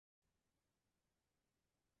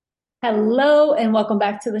Hello and welcome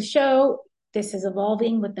back to the show. This is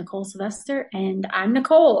Evolving with Nicole Sylvester, and I'm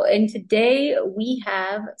Nicole. And today we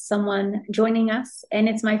have someone joining us, and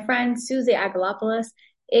it's my friend Suzie Agelopoulos.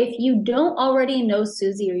 If you don't already know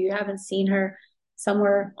Suzie or you haven't seen her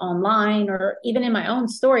somewhere online or even in my own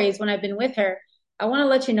stories when I've been with her, I want to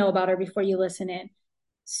let you know about her before you listen in.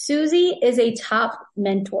 Suzie is a top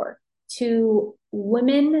mentor to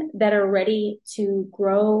women that are ready to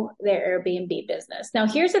grow their Airbnb business. Now,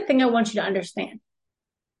 here's the thing I want you to understand.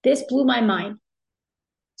 This blew my mind.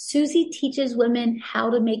 Suzie teaches women how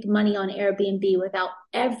to make money on Airbnb without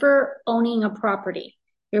ever owning a property.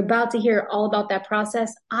 You're about to hear all about that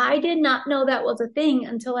process. I did not know that was a thing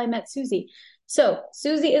until I met Suzie. So,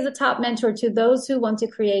 Suzie is a top mentor to those who want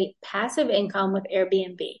to create passive income with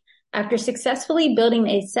Airbnb. After successfully building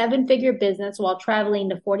a seven-figure business while traveling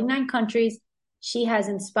to 49 countries, she has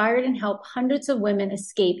inspired and helped hundreds of women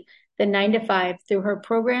escape the 9 to 5 through her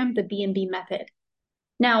program, the B&B Method.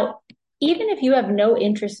 Now, even if you have no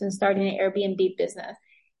interest in starting an Airbnb business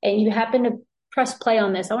and you happen to press play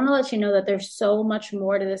on this, I want to let you know that there's so much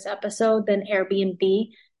more to this episode than Airbnb.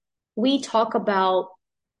 We talk about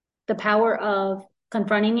the power of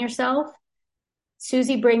confronting yourself.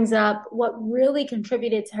 Suzie brings up what really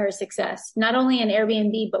contributed to her success, not only in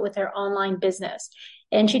Airbnb, but with her online business.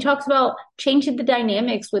 And she talks about changing the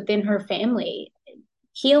dynamics within her family,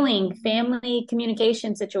 healing family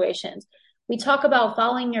communication situations. We talk about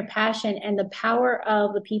following your passion and the power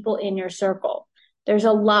of the people in your circle. There's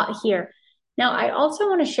a lot here. Now, I also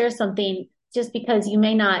want to share something just because you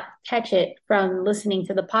may not catch it from listening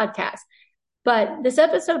to the podcast. But this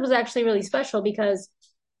episode was actually really special because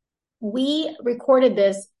we recorded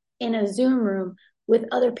this in a Zoom room with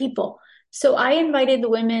other people. So I invited the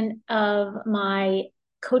women of my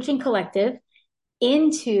coaching collective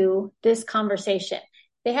into this conversation.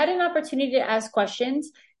 They had an opportunity to ask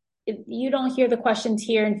questions. If you don't hear the questions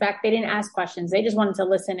here, in fact, they didn't ask questions. They just wanted to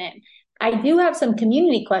listen in. I do have some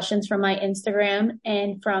community questions from my Instagram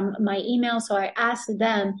and from my email. So I asked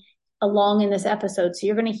them along in this episode. So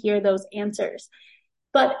you're going to hear those answers.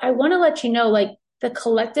 But I want to let you know, like, the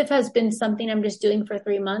collective has been something I'm just doing for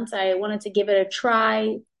 3 months. I wanted to give it a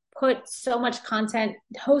try, put so much content,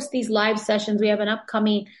 host these live sessions. We have an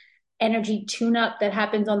upcoming energy tune-up that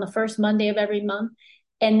happens on the first Monday of every month.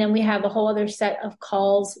 And then we have a whole other set of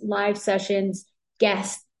calls, live sessions,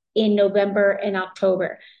 guests in November and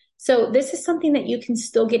October. So this is something that you can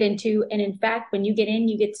still get into. And in fact, when you get in,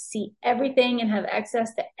 you get to see everything and have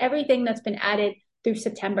access to everything that's been added through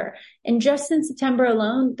September. And just in September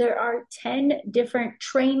alone, there are 10 different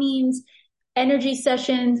trainings, energy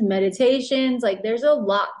sessions, meditations. Like, there's a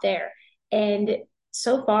lot there. And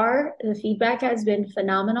so far, the feedback has been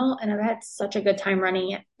phenomenal, and I've had such a good time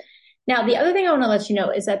running it. Now, the other thing I want to let you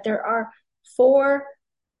know is that there are 4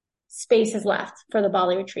 spaces left for the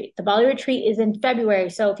Bali retreat. The Bali retreat is in February.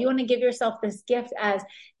 So if you want to give yourself this gift as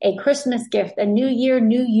a Christmas gift, a new year,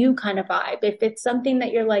 new you kind of vibe, if it's something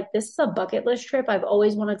that you're like, this is a bucket list trip, I've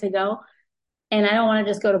always wanted to go, and I don't want to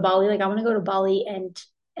just go to Bali. Like, I want to go to Bali and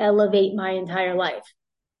elevate my entire life.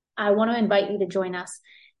 I want to invite you to join us.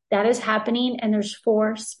 That is happening, and there's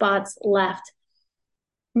 4 spots left.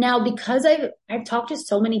 Now, because I've talked to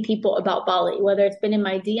so many people about Bali, whether it's been in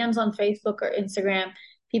my DMs on Facebook or Instagram,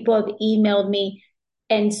 people have emailed me,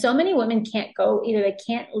 and so many women can't go. Either they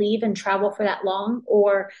can't leave and travel for that long,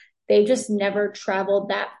 or they've just never traveled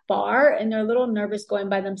that far and they're a little nervous going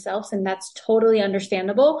by themselves, and that's totally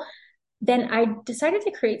understandable. Then I decided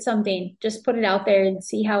to create something, just put it out there and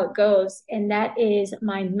see how it goes. And that is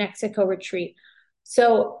my Mexico retreat.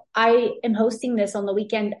 So I am hosting this on the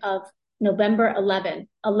weekend of November 11,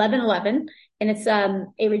 and it's a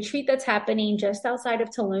retreat that's happening just outside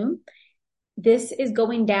of Tulum. This is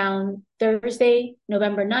going down Thursday,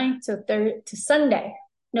 November 9th to Sunday,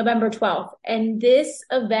 November 12th. And this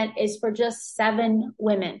event is for just 7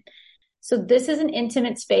 women. So this is an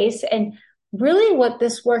intimate space. And really what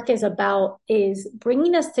this work is about is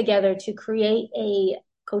bringing us together to create a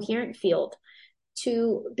coherent field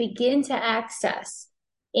to begin to access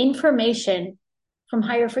information from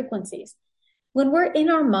higher frequencies. When we're in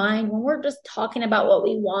our mind, when we're just talking about what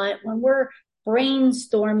we want, when we're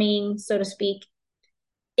brainstorming, so to speak,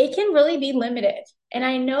 it can really be limited. And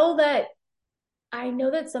I know that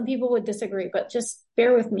some people would disagree, but just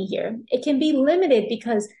bear with me here. It can be limited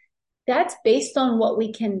because that's based on what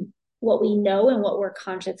we know and what we're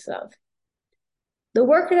conscious of. The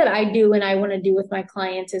work that I do and I want to do with my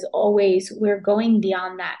clients is always, we're going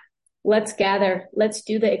beyond that. Let's gather. Let's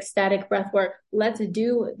do the ecstatic breath work. Let's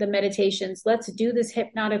do the meditations. Let's do this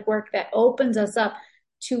hypnotic work that opens us up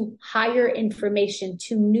to higher information,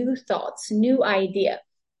 to new thoughts, new idea.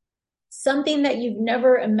 something that you've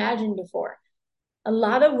never imagined before. A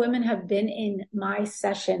lot of women have been in my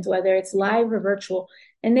sessions, whether it's live or virtual,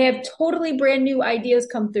 and they have totally brand new ideas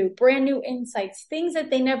come through, brand new insights, things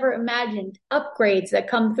that they never imagined, upgrades that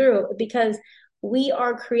come through because we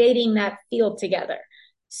are creating that field together.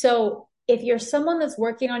 So if you're someone that's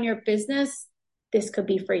working on your business, this could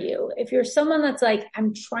be for you. If you're someone that's like,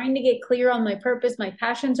 I'm trying to get clear on my purpose, my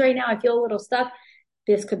passions right now, I feel a little stuck,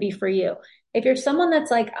 this could be for you. If you're someone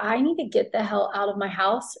that's like, I need to get the hell out of my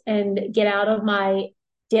house and get out of my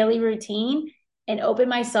daily routine and open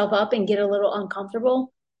myself up and get a little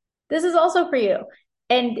uncomfortable, this is also for you.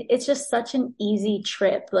 And it's just such an easy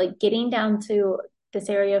trip. Like getting down to this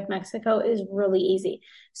area of Mexico is really easy.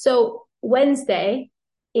 So Wednesday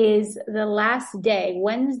is the last day.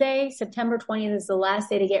 Wednesday, September 20th is the last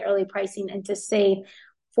day to get early pricing and to save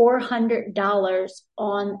 $400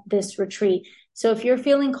 on this retreat. So if you're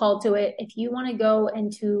feeling called to it, if you want to go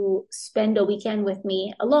and to spend a weekend with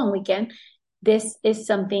me, a long weekend, this is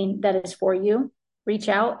something that is for you. Reach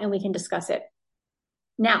out and we can discuss it.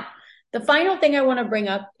 Now, the final thing I want to bring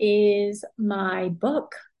up is my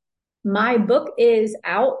book. My book is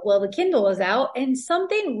out. Well, the Kindle is out, and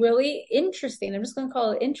something really interesting, I'm just going to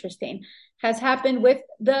call it interesting, has happened with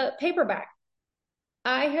the paperback.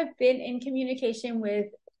 I have been in communication with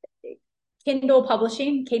Kindle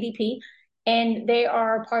Publishing, KDP, and they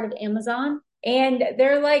are part of Amazon. And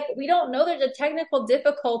they're like, we don't know, there's a technical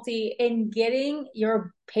difficulty in getting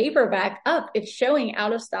your paperback up. It's showing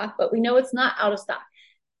out of stock, but we know it's not out of stock.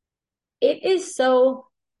 It is so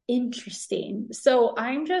interesting. So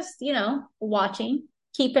I'm just, watching,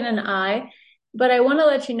 keeping an eye. But I want to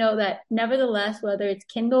let you know that nevertheless, whether it's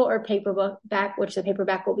Kindle or paperback, which the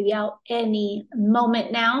paperback will be out any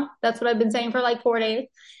moment now, that's what I've been saying for like 4 days,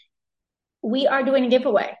 we are doing a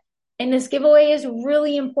giveaway. And this giveaway is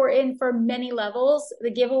really important for many levels. The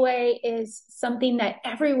giveaway is something that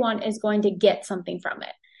everyone is going to get something from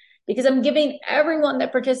it because I'm giving everyone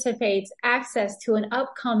that participates access to an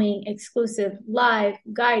upcoming exclusive live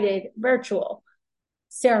guided virtual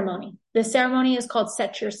ceremony. The ceremony is called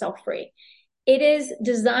Set Yourself Free. It is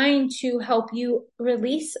designed to help you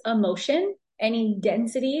release emotion, any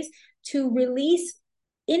densities, to release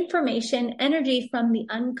information, energy from the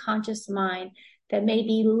unconscious mind that may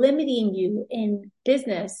be limiting you in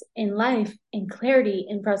business, in life, in clarity,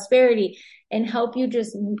 in prosperity, and help you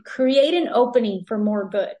just create an opening for more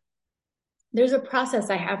good. There's a process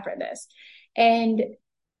I have for this. And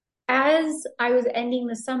as I was ending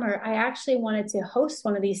the summer, I actually wanted to host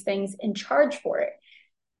one of these things and charge for it.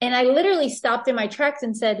 And I literally stopped in my tracks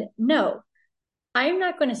and said, no, I'm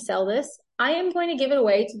not going to sell this. I am going to give it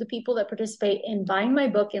away to the people that participate in buying my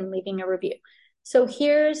book and leaving a review. So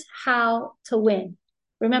here's how to win.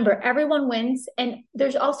 Remember, everyone wins. And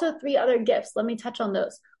there's also 3 other gifts. Let me touch on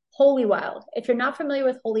those. Holy Wild. If you're not familiar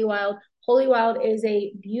with Holy Wild is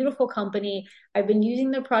a beautiful company. I've been using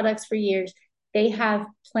their products for years. They have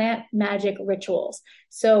plant magic rituals.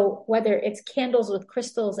 So whether it's candles with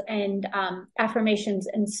crystals and affirmations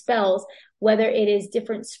and spells, whether it is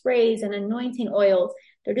different sprays and anointing oils,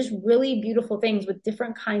 they're just really beautiful things with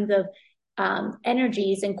different kinds of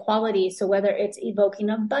energies and qualities. So whether it's evoking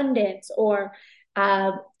abundance or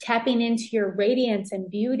tapping into your radiance and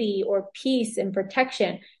beauty or peace and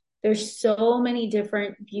protection, there's so many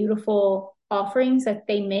different beautiful offerings that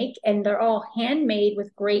they make, and they're all handmade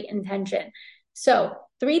with great intention. So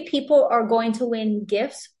 3 people are going to win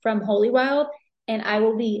gifts from Holy Wild, and I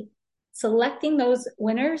will be selecting those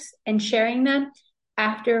winners and sharing them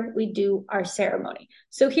after we do our ceremony.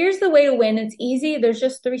 So here's the way to win. It's easy. There's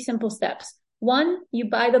just 3 simple steps. 1, you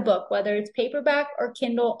buy the book, whether it's paperback or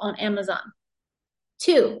Kindle on Amazon.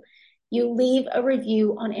 2, you leave a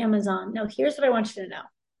review on Amazon. Now, here's what I want you to know.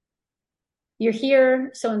 You're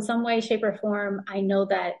here, so in some way, shape, or form, I know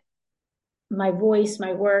that my voice,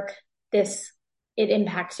 my work, it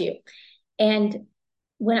impacts you. And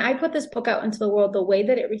when I put this book out into the world, the way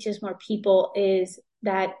that it reaches more people is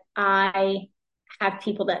that I have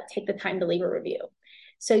people that take the time to leave a review.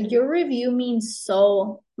 So your review means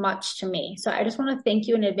so much to me. So I just want to thank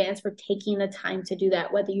you in advance for taking the time to do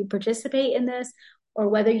that, whether you participate in this or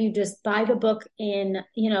whether you just buy the book in,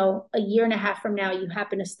 a year and a half from now, you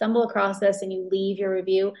happen to stumble across this and you leave your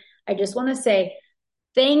review. I just want to say,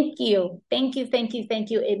 thank you. Thank you. Thank you. Thank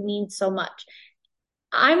you. It means so much.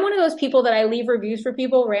 I'm one of those people that I leave reviews for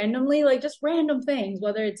people randomly, like just random things,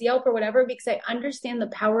 whether it's Yelp or whatever, because I understand the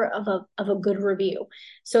power of a good review.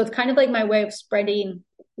 So it's kind of like my way of spreading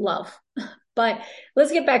love. But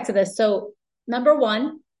let's get back to this. So number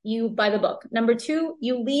 1, you buy the book. Number 2,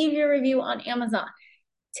 you leave your review on Amazon.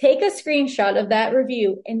 take a screenshot of that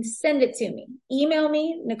review and send it to me. Email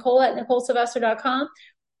me, Nicole@NicoleSylvester.com,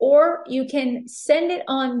 or you can send it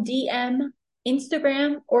on DM,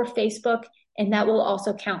 Instagram, or Facebook, and that will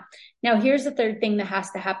also count. Now, here's the third thing that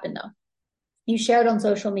has to happen though. You share it on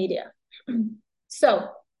social media. So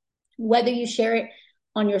whether you share it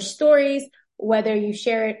on your stories, whether you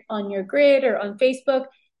share it on your grid or on Facebook,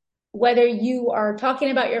 whether you are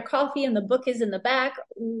talking about your coffee and the book is in the back,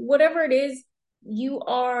 whatever it is, you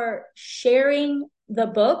are sharing the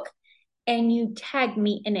book and you tag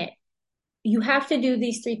me in it. You have to do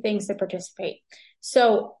these three things to participate.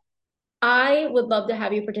 So I would love to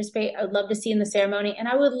have you participate. I would love to see you in the ceremony, and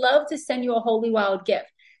I would love to send you a Holy Wild gift.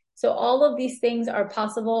 So all of these things are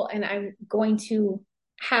possible, and I'm going to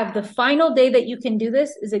have the final day that you can do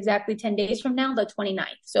this is exactly 10 days from now, the 29th.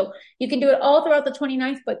 So you can do it all throughout the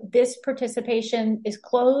 29th, but this participation is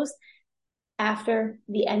closed after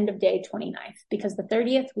the end of day 29th, because the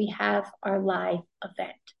 30th we have our live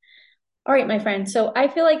event. All right, my friend. So I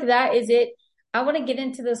feel like that is it. I want to get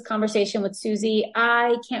into this conversation with Suzie.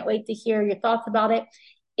 I can't wait to hear your thoughts about it.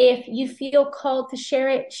 If you feel called to share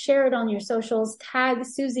it on your socials, tag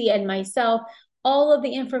Suzie and myself. All of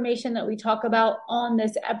the information that we talk about on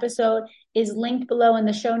this episode is linked below in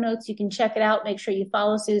the show notes. You can check it out. Make sure you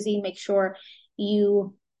follow Suzie. Make sure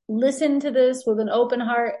you listen to this with an open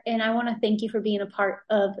heart. And I want to thank you for being a part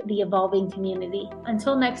of the evolving community.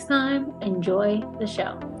 Until next time, enjoy the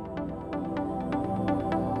show.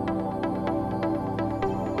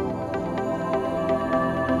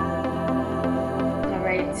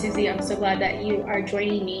 Suzie, I'm so glad that you are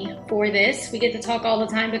joining me for this. We get to talk all the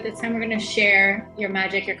time, but this time we're going to share your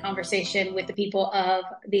magic, your conversation with the people of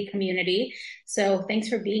the community. So thanks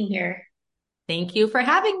for being here. Thank you for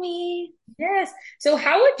having me. Yes. So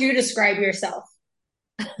how would you describe yourself?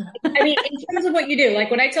 I mean, in terms of what you do, like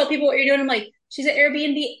when I tell people what you're doing, I'm like, she's an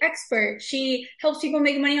Airbnb expert. She helps people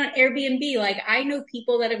make money on Airbnb. Like I know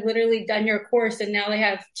people that have literally done your course and now they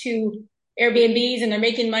have 2 Airbnbs and they're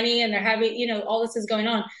making money and they're having, all this is going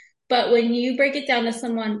on. But when you break it down to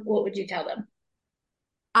someone, what would you tell them?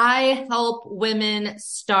 I help women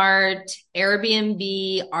start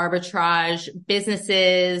Airbnb arbitrage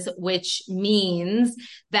businesses, which means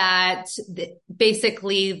that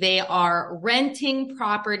basically they are renting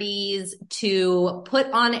properties to put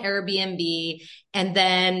on Airbnb and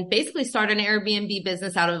then basically start an Airbnb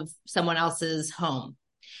business out of someone else's home.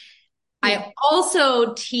 I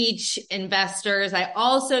also teach investors. I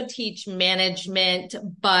also teach management,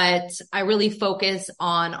 but I really focus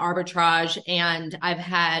on arbitrage, and I've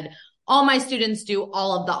had all my students do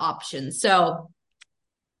all of the options. So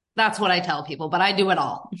that's what I tell people, but I do it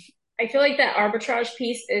all. I feel like that arbitrage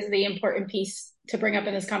piece is the important piece to bring up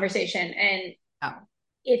in this conversation. And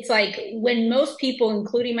it's like when most people,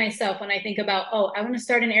 including myself, when I think about, oh, I want to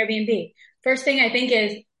start an Airbnb, first thing I think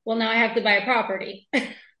is, well, now I have to buy a property.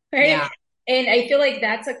 Right. Yeah. And I feel like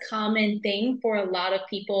that's a common thing for a lot of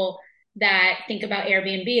people that think about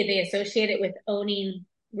Airbnb. They associate it with owning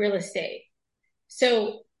real estate.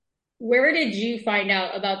 So where did you find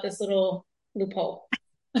out about this little loophole?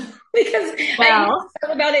 Because I didn't talk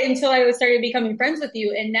about it until I started becoming friends with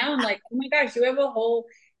you. And now I'm like, oh my gosh, you have a whole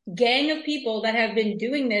gang of people that have been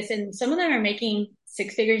doing this. And some of them are making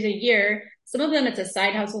 6 figures a year. Some of them, it's a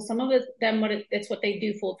side hustle. Some of them, it's what they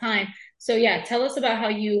do full time. So yeah, tell us about how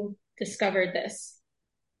you discovered this.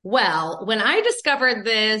 Well, when I discovered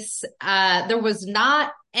this, there was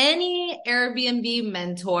not any Airbnb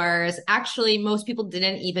mentors. Actually, most people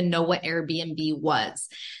didn't even know what Airbnb was.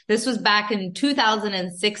 This was back in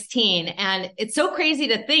 2016. And it's so crazy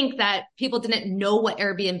to think that people didn't know what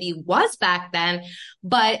Airbnb was back then,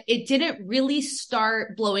 but it didn't really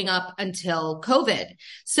start blowing up until COVID.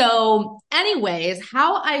 So anyways,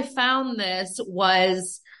 how I found this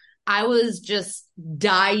was I was just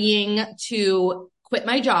dying to quit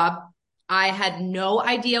my job. I had no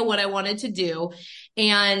idea what I wanted to do.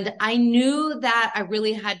 And I knew that I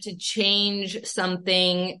really had to change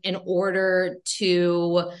something in order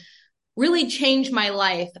to really change my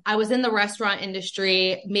life. I was in the restaurant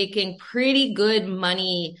industry making pretty good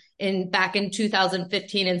money back in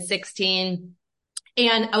 2015 and 16.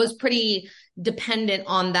 And I was pretty dependent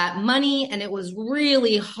on that money. And it was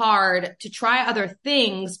really hard to try other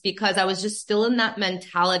things because I was just still in that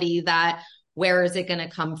mentality that where is it going to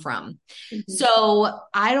come from? Mm-hmm. So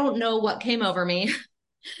I don't know what came over me,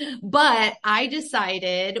 but I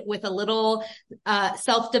decided with a little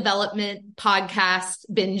self-development podcast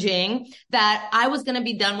binging that I was going to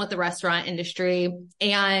be done with the restaurant industry.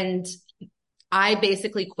 And I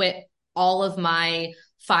basically quit all of my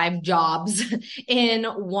 5 jobs in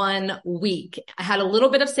 1 week. I had a little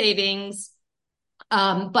bit of savings.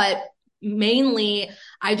 But mainly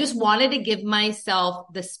I just wanted to give myself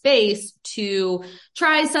the space to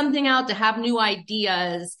try something out, to have new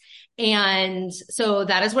ideas. And so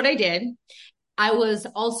that is what I did. I was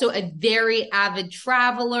also a very avid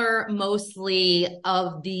traveler, mostly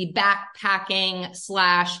of the backpacking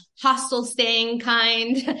slash hostel staying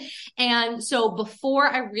kind. And so before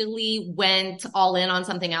I really went all in on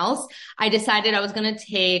something else, I decided I was going to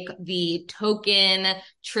take the token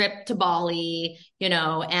trip to Bali,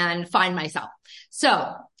 and find myself.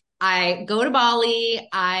 So I go to Bali,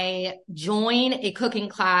 I join a cooking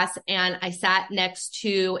class, and I sat next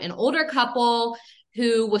to an older couple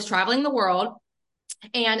who was traveling the world.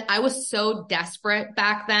 And I was so desperate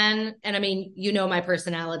back then. And I mean, my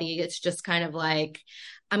personality. It's just kind of like,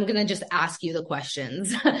 I'm going to just ask you the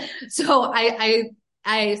questions. So I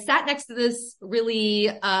sat next to this really,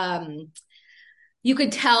 you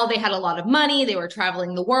could tell they had a lot of money. They were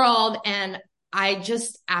traveling the world. And I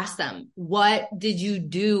just asked them, what did you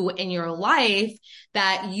do in your life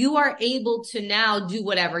that you are able to now do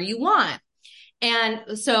whatever you want?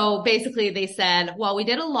 And so basically they said, well, we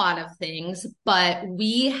did a lot of things, but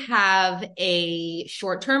we have a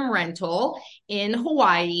short-term rental in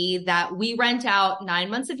Hawaii that we rent out 9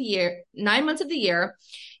 months of the year.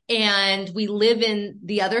 And we live in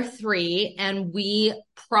the other 3, and we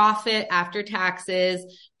profit after taxes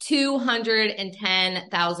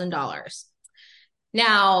 $210,000.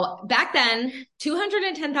 Now, back then,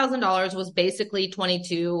 $210,000 was basically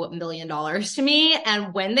 $22 million to me.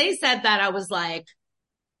 And when they said that, I was like,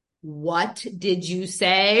 what did you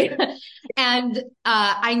say? And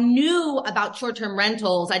I knew about short-term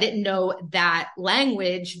rentals. I didn't know that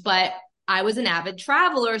language, but I was an avid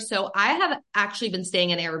traveler. So I have actually been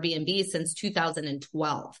staying in Airbnb since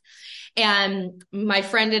 2012. And my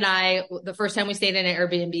friend and I, the first time we stayed in an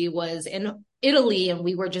Airbnb was in Italy, and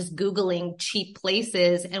we were just Googling cheap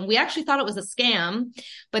places, and we actually thought it was a scam,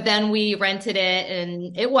 but then we rented it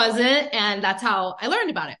and it wasn't. And that's how I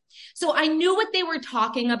learned about it. So I knew what they were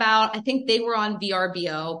talking about. I think they were on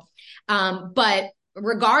VRBO. But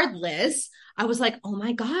regardless, I was like, oh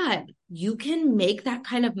my God, you can make that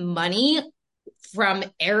kind of money from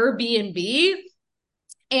Airbnb.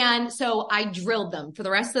 And so I drilled them for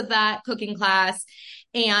the rest of that cooking class.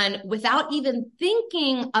 And without even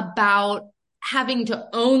thinking about having to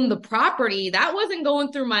own the property, that wasn't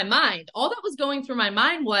going through my mind. All that was going through my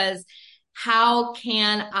mind was, how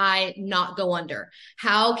can I not go under?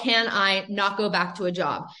 How can I not go back to a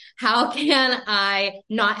job? How can I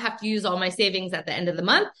not have to use all my savings at the end of the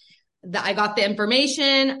month? I got the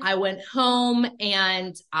information. I went home,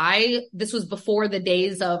 and this was before the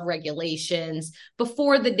days of regulations,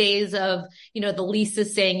 before the days of, the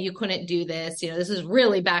leases saying you couldn't do this. This is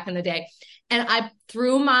really back in the day. And I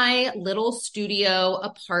threw my little studio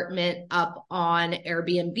apartment up on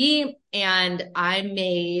Airbnb, and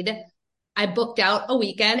I booked out a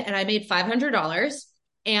weekend, and I made $500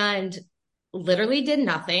 and literally did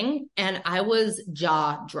nothing. And I was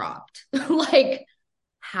jaw dropped. Like,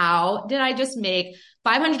 how did I just make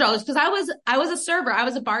 $500? Because I was a server, I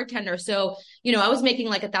was a bartender. So, I was making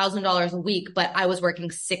like $1,000 a week, but I was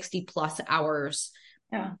working 60 plus hours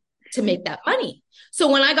to make that money. So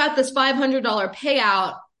when I got this $500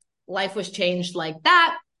 payout, life was changed like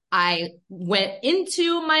that. I went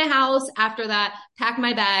into my house after that, packed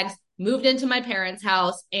my bags, moved into my parents'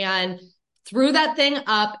 house, and threw that thing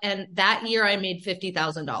up. And that year I made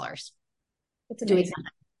 $50,000. That's amazing.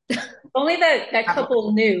 Only that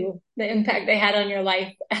couple knew the impact they had on your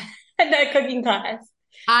life at that cooking class.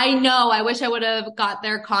 I know. I wish I would have got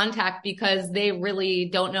their contact, because they really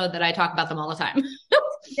don't know that I talk about them all the time.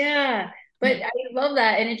 Yeah, but I love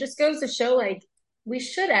that. And it just goes to show, like, we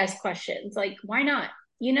should ask questions. Like, why not?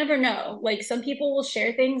 You never know. Like, some people will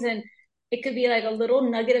share things, and it could be like a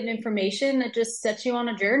little nugget of information that just sets you on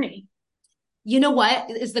a journey. You know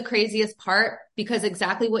what is the craziest part? Because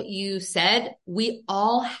exactly what you said, we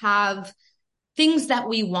all have things that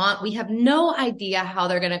we want. We have no idea how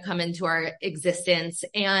they're going to come into our existence.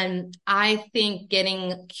 And I think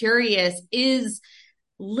getting curious is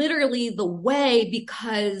literally the way,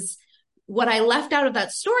 because what I left out of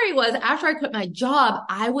that story was, after I quit my job,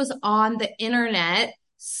 I was on the internet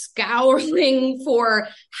scouring for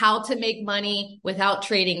how to make money without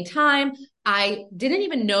trading time. I didn't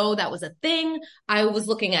even know that was a thing. I was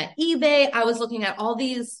looking at eBay. I was looking at all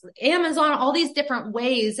these Amazon, all these different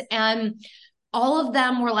ways. And all of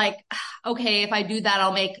them were like, okay, if I do that,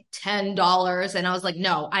 I'll make $10. And I was like,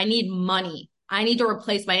 no, I need money. I need to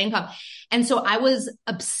replace my income. And so I was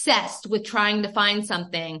obsessed with trying to find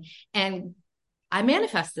something, and I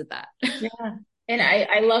manifested that. Yeah. And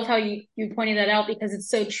I love how you pointed that out because it's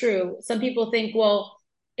so true. Some people think, well,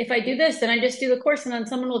 if I do this, then I just do the course and then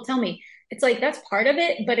someone will tell me. It's like that's part of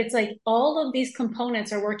it, but it's like all of these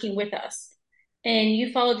components are working with us. And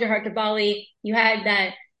you followed your heart to Bali. You had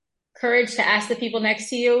that courage to ask the people next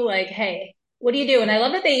to you, like, hey, what do you do? And I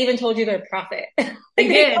love that they even told you their profit. Like They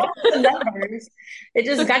they did. told you the numbers. It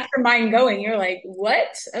just got your mind going. You're like,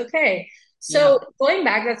 what? Okay. Yeah. So going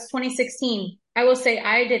back, that's 2016. I will say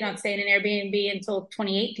I did not stay in an Airbnb until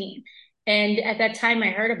 2018. And at that time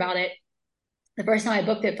I heard about it. The first time I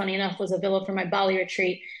booked it, funny enough, was a villa for my Bali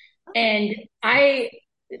retreat. And I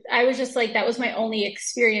I was just like, that was my only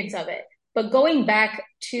experience of it. But going back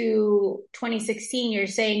to 2016, you're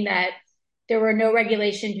saying that there were no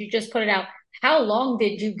regulations, you just put it out. How long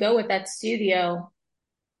did you go with that studio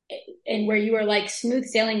and where you were like smooth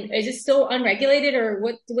sailing? Is it still unregulated or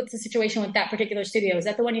what's the situation with that particular studio? Is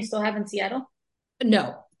that the one you still have in Seattle?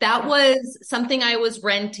 No, that was something I was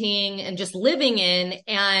renting and just living in.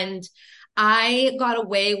 And I got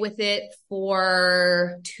away with it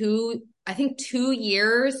for I think 2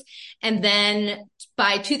 years. And then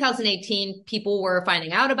by 2018, people were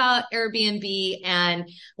finding out about Airbnb, and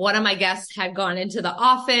one of my guests had gone into the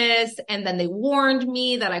office, and then they warned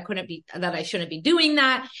me that I shouldn't be doing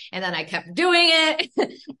that. And then I kept doing it.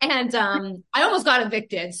 And, I almost got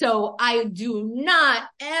evicted. So I do not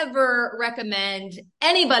ever recommend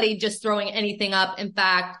anybody just throwing anything up. In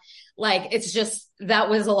fact, like it's just, that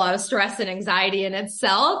was a lot of stress and anxiety in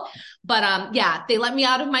itself. But yeah, they let me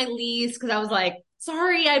out of my lease because I was like,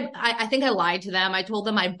 sorry, I think I lied to them. I told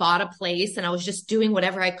them I bought a place and I was just doing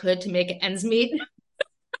whatever I could to make ends meet.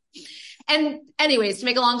 And anyways, to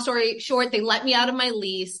make a long story short, they let me out of my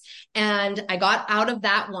lease and I got out of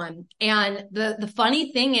that one. And the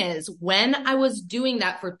funny thing is, when I was doing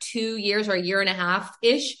that for 2 years or a year and a half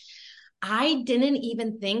ish, I didn't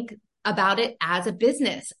even think about it as a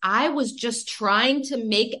business. I was just trying to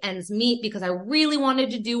make ends meet because I really wanted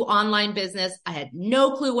to do online business. I had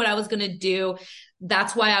no clue what I was going to do.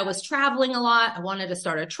 That's why I was traveling a lot. I wanted to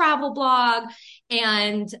start a travel blog,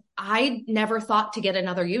 and I never thought to get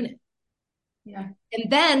another unit. Yeah.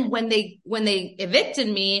 And then when they evicted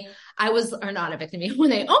me, or not evicted me,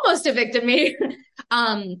 when they almost evicted me,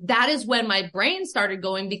 that is when my brain started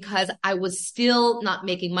going because I was still not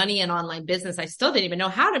making money in online business. I still didn't even know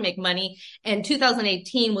how to make money. And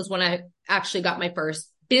 2018 was when I actually got my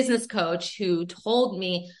first business coach who told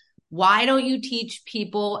me, why don't you teach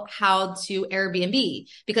people how to Airbnb?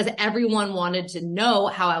 Because everyone wanted to know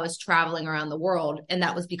how I was traveling around the world. And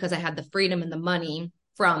that was because I had the freedom and the money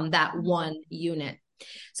from that one unit.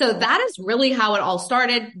 So that is really how it all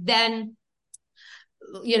started. Then,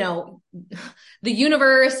 you know, the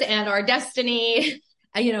universe and our destiny,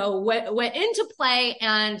 went into play.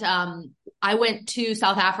 And, I went to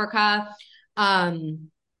South Africa,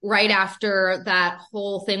 right after that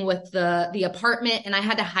whole thing with the apartment, and I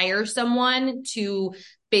had to hire someone to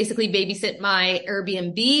basically babysit my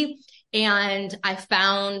Airbnb. And I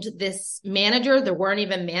found this manager. There weren't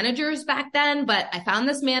even managers back then, but I found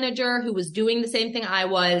this manager who was doing the same thing I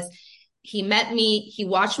was. He met me. He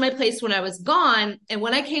watched my place when I was gone. And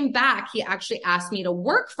when I came back, he actually asked me to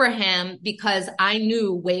work for him because I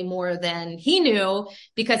knew way more than he knew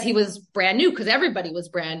because he was brand new, because everybody was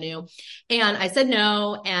brand new. And I said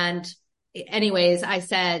no. And anyways, I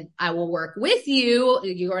said, I will work with you.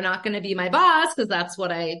 You are not going to be my boss because that's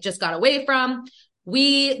what I just got away from.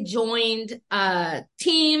 We joined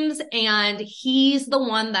teams, and he's the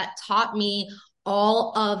one that taught me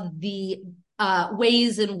all of the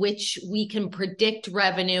ways in which we can predict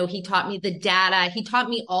revenue. He taught me the data. He taught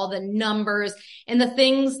me all the numbers and the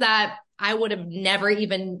things that I would have never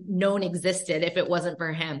even known existed if it wasn't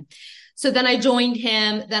for him. So then I joined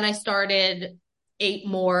him. Then I started 8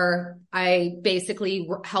 more. I basically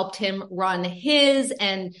helped him run his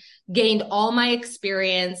and gained all my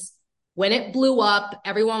experience. When it blew up,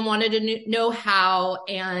 everyone wanted to know how,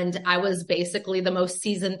 and I was basically the most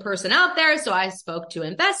seasoned person out there. So I spoke to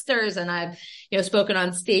investors, and I've, spoken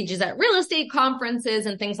on stages at real estate conferences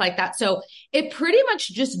and things like that. So it pretty much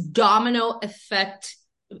just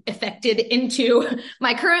affected into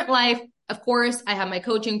my current life. Of course, I have my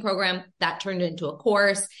coaching program that turned into a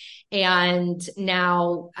course, and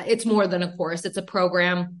now it's more than a course. It's a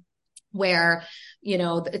program where,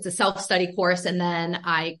 it's a self-study course, and then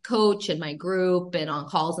I coach in my group and on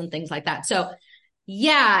calls and things like that. So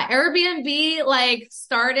yeah, Airbnb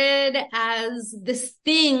started as this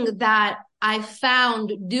thing that I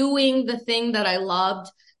found doing the thing that I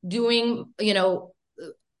loved doing,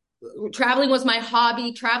 traveling was my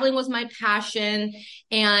hobby, traveling was my passion,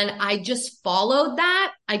 and I just followed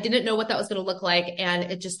that. I didn't know what that was going to look like,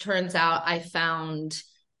 and it just turns out I found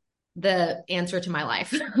the answer to my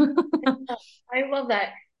life. I love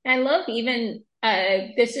that. And I love even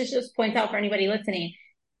this is just point out for anybody listening.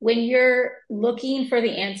 When you're looking for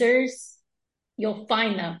the answers, you'll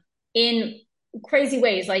find them in crazy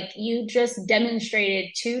ways. Like you just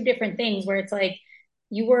demonstrated two different things where it's like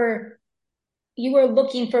you were you were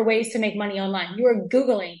looking for ways to make money online. You were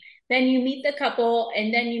Googling. Then you meet the couple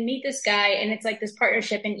and then you meet this guy and it's like this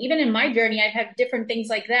partnership. And even in my journey, I've had different things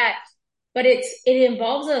like that. But it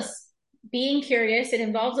involves us being curious. It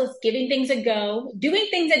involves us giving things a go, doing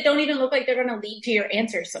things that don't even look like they're going to lead to your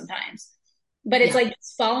answers sometimes. But it's Yeah. like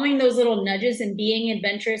following those little nudges and being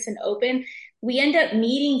adventurous and open. We end up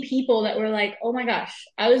meeting people that were like, oh my gosh,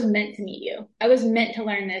 I was meant to meet you. I was meant to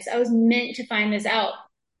learn this. I was meant to find this out.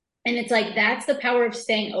 And it's like that's the power of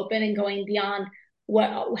staying open and going beyond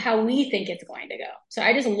what how we think it's going to go. So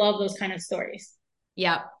I just love those kind of stories.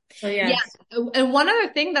 Yeah. So Yeah. yes. And one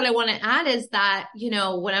other thing that I want to add is that,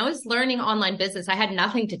 when I was learning online business, I had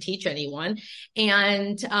nothing to teach anyone.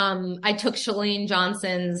 And I took Chalene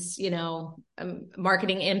Johnson's,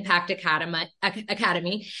 Marketing Impact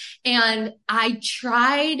Academy. And I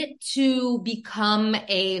tried to become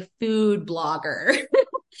a food blogger.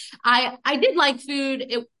 I did like food.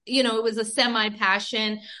 It was a semi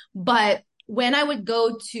passion, but when I would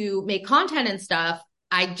go to make content and stuff,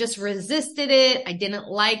 I just resisted it. I didn't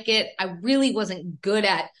like it. I really wasn't good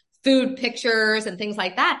at food pictures and things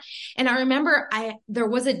like that. And I remember there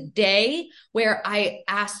was a day where I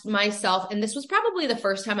asked myself, and this was probably the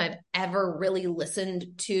first time I've ever really listened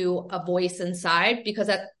to a voice inside, because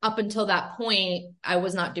up until that point, I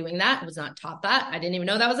was not doing that. I was not taught that. I didn't even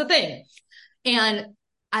know that was a thing. And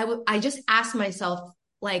I just asked myself,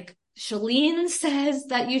 like, Chalene says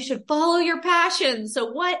that you should follow your passion.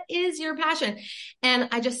 So what is your passion? And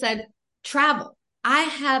I just said, travel. I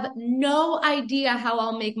have no idea how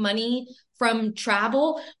I'll make money from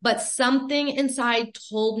travel, but something inside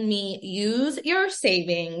told me, use your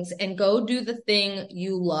savings and go do the thing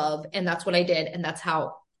you love. And that's what I did. And that's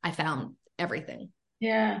how I found everything.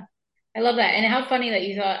 Yeah. I love that. And how funny that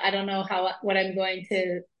you thought, I don't know what I'm going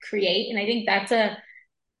to create. And I think that's a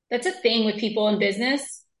thing with people in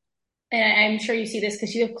business. And I'm sure you see this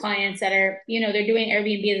because you have clients that are, they're doing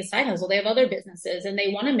Airbnb as a side hustle. They have other businesses and they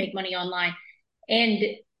want to make money online. And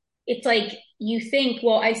it's like you think,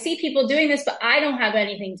 well, I see people doing this, but I don't have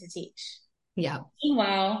anything to teach. Yeah.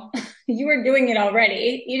 Meanwhile, you were doing it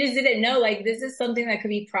already. You just didn't know, like, this is something that could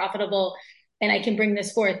be profitable and I can bring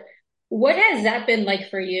this forth. What has that been like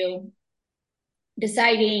for you,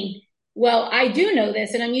 deciding, well, I do know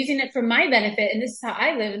this and I'm using it for my benefit and this is how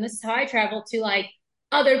I live and this is how I travel, to like,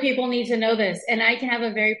 other people need to know this and I can have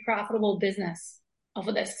a very profitable business off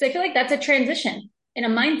of this. So I feel like that's a transition in a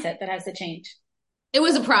mindset that has to change. It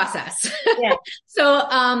was a process. Yeah. So,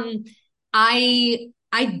 I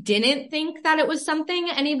didn't think that it was something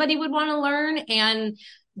anybody would want to learn. And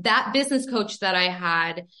that business coach that I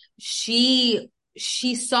had, she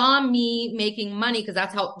saw me making money because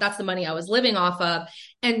that's the money I was living off of.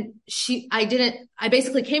 And I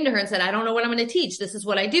basically came to her and said, I don't know what I'm going to teach. This is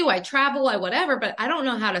what I do. I travel, I whatever, but I don't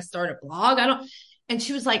know how to start a blog. And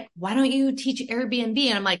she was like, why don't you teach Airbnb?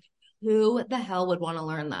 And I'm like, who the hell would want to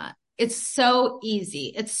learn that? It's so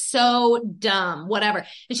easy. It's so dumb, whatever.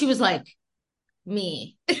 And she was like,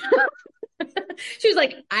 me. She was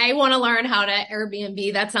like, I want to learn how to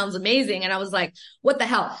Airbnb. That sounds amazing. And I was like, what the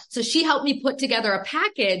hell? So she helped me put together a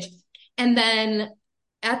package. And then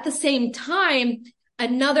at the same time,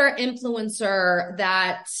 another influencer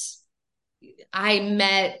that I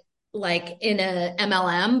met like in a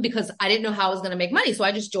MLM, because I didn't know how I was going to make money. So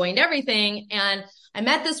I just joined everything. And I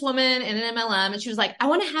met this woman in an MLM and she was like, I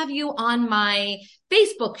want to have you on my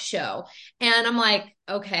Facebook show. And I'm like,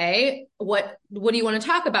 okay, what do you want to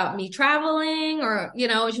talk about? Me traveling or,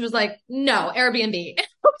 she was like, no, Airbnb. I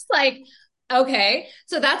was like, okay.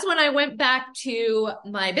 So that's when I went back to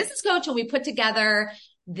my business coach and we put together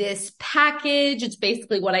this package. It's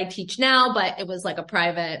basically what I teach now, but it was like a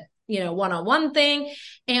private, one-on-one thing.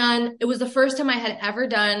 And it was the first time I had ever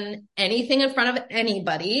done anything in front of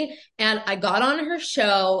anybody. And I got on her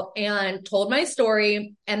show and told my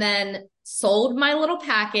story and then sold my little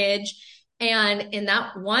package. And in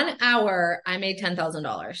that 1 hour, I made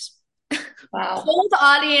 $10,000. Wow. Cold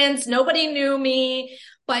audience. Nobody knew me,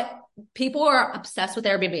 but people are obsessed with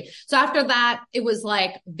Airbnb. So after that, it was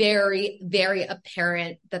like very, very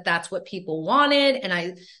apparent that that's what people wanted. And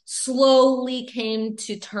I slowly came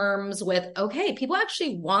to terms with, okay, people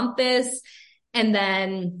actually want this. And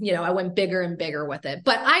then, I went bigger and bigger with it.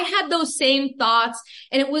 But I had those same thoughts.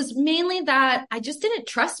 And it was mainly that I just didn't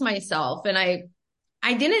trust myself. And I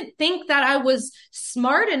didn't think that I was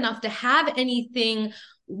smart enough to have anything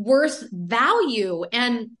worth value.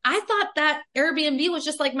 And I thought that Airbnb was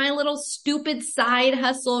just like my little stupid side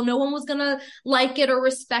hustle. No one was going to like it or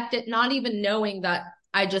respect it, not even knowing that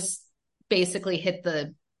I just basically hit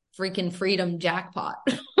the freaking freedom jackpot.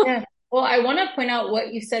 Yeah. Well, I want to point out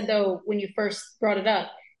what you said though when you first brought it up.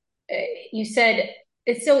 You said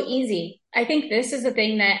it's so easy. I think this is the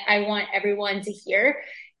thing that I want everyone to hear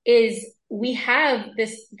is we have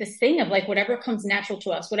this thing of like whatever comes natural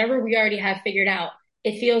to us, whatever we already have figured out.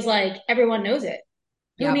 It feels like everyone knows it.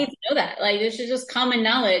 Who Yep. needs to know that? Like this is just common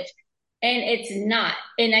knowledge, and it's not.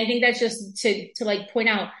 And I think that's just to like point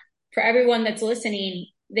out for everyone that's listening.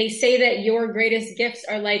 They say that your greatest gifts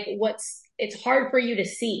are like it's hard for you to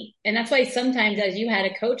see, and that's why sometimes, as you had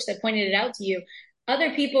a coach that pointed it out to you,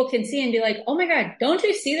 other people can see and be like, "Oh my God, don't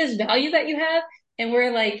you see this value that you have?" And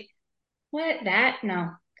we're like, "What? That? No."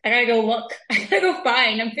 I gotta go look. I gotta go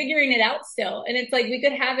find. I'm figuring it out still. And it's like we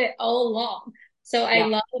could have it all along. So I Yeah.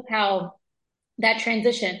 love how that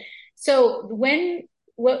transition. So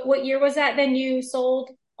what year was that then you sold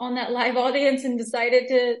on that live audience and decided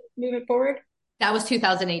to move it forward? That was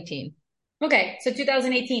 2018. Okay, so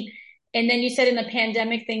 2018. And then you said in the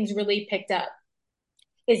pandemic things really picked up.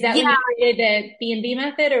 Is that when Yeah. you created the B&B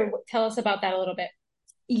method, or tell us about that a little bit?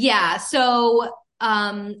 Yeah. So,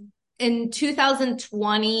 in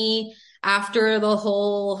 2020, after the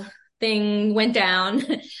whole thing went down,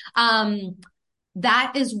 um,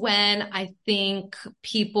 that is when I think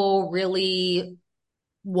people really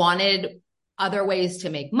wanted other ways to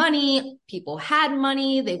make money. People had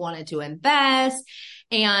money, they wanted to invest,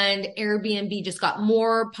 and Airbnb just got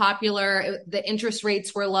more popular. The interest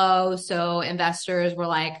rates were low. So investors were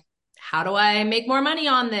like, how do I make more money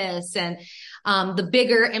on this? And the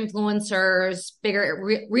bigger influencers,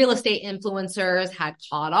 real estate influencers had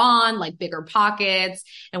caught on, like Bigger Pockets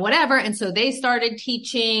and whatever. And so they started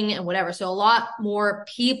teaching and whatever. So a lot more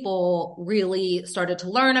people really started to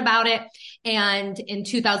learn about it. And in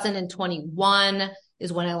 2021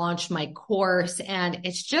 is when I launched my course, and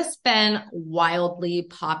it's just been wildly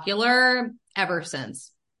popular ever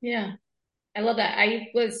since. Yeah. I love that. I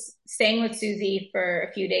was staying with Susie for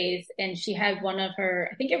a few days and she had one of her,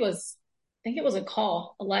 I think it was a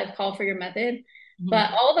live call for your method. But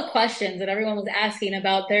Mhm. all the questions that everyone was asking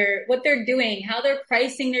about what they're doing, how they're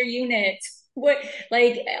pricing their units, what,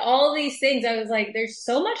 like all these things, I was like, there's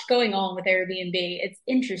so much going on with Airbnb. It's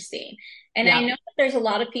interesting. And I Yeah. know that there's a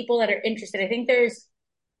lot of people that are interested. I think there's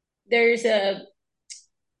a,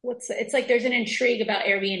 it's like there's an intrigue about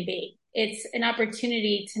Airbnb. It's an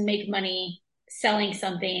opportunity to make money selling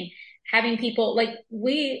something, having people like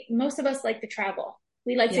most of us like to travel.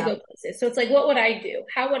 We like to Yeah. go places. So it's like, what would I do?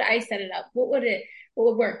 How would I set it up? What would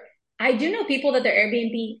work? I do know people that their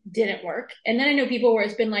Airbnb didn't work. And then I know people where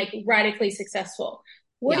it's been like radically successful.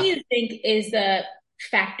 What do Yeah. you think is the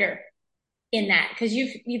factor in that? Because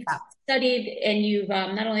you've Yeah. studied and you've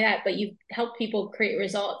not only that, but you've helped people create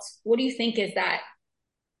results. What do you think is that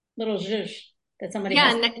little zhuzh that somebody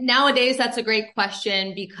Yeah, has? nowadays that's a great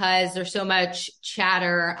question because there's so much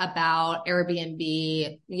chatter about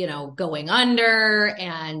Airbnb, going under,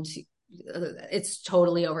 and it's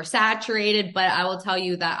totally oversaturated. But I will tell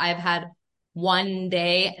you that I've had one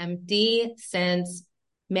day empty since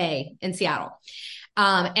May in Seattle.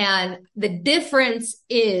 And the difference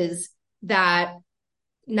is that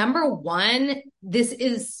number one, this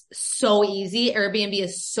is so easy. Airbnb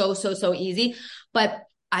is so, so, so easy. But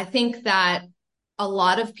I think that a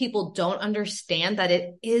lot of people don't understand that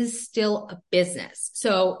it is still a business.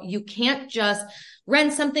 So you can't just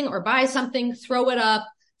rent something or buy something, throw it up,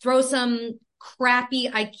 throw some crappy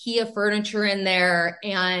IKEA furniture in there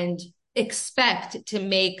and expect to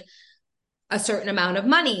make a certain amount of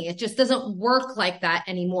money. It just doesn't work like that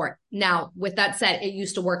anymore. Now, with that said, it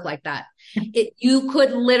used to work like that. You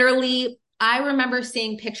could literally, I remember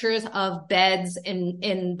seeing pictures of beds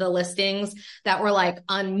in the listings that were like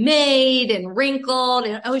unmade and wrinkled.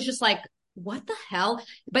 And I was just like, what the hell?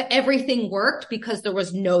 But everything worked because there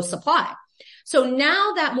was no supply. So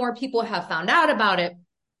now that more people have found out about it,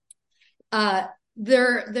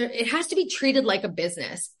 it has to be treated like a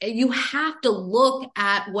business. You have to look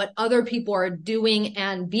at what other people are doing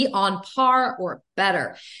and be on par or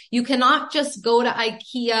better. You cannot just go to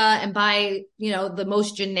IKEA and buy, the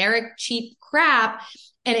most generic cheap crap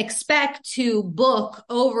and expect to book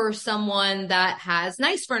over someone that has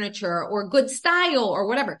nice furniture or good style or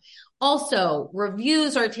whatever. Also,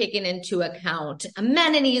 reviews are taken into account,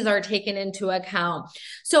 amenities are taken into account.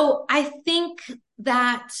 So I think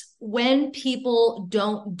that when people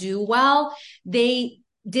don't do well, they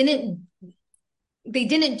didn't they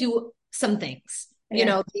didn't do some things. You Yeah.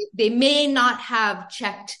 know, they may not have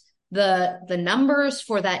checked the numbers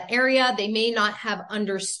for that area. They may not have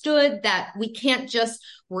understood that we can't just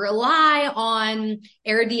rely on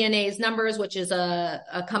AirDNA's numbers, which is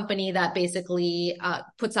a company that basically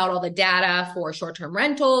puts out all the data for short-term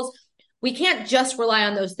rentals. We can't just rely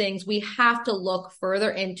on those things. We have to look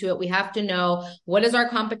further into it. We have to know what is our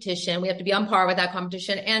competition. We have to be on par with that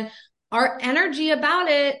competition. And our energy about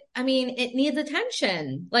it, I mean, it needs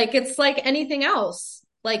attention. Like it's like anything else.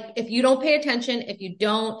 Like if you don't pay attention, if you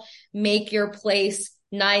don't make your place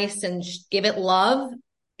nice and give it love,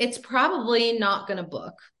 it's probably not going to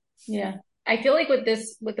book. Yeah. I feel like with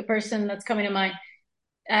the person that's coming to mind,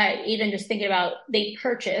 even just thinking about they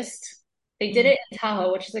did Mm, it in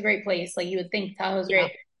Tahoe, which is a great place. Like you would think Tahoe's yeah.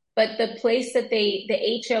 great, but the place that the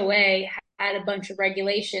HOA had a bunch of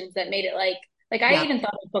regulations that made it like I Yeah. even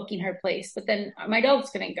thought of booking her place, but then my dogs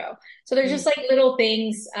couldn't go. So there's Mm, just like little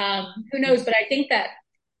things. Who knows? But I think that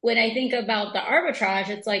when I think about the arbitrage,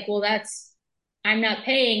 it's like, well, I'm not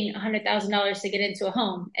paying $100,000 to get into a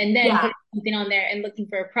home and then yeah. putting something on there and looking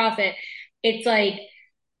for a profit. It's like,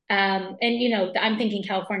 and I'm thinking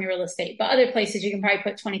California real estate, but other places you can probably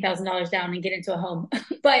put $20,000 down and get into a home.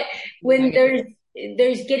 But when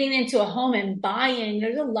there's getting into a home and buying,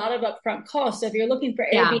 there's a lot of upfront costs. So if you're looking for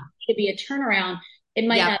Yeah. Airbnb to be a turnaround, it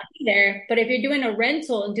might Yeah. not be there. But if you're doing a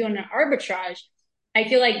rental and doing an arbitrage, I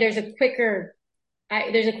feel like there's a quicker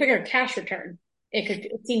cash return.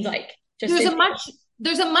 It seems like just There's in a much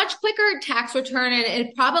there's a much quicker tax return and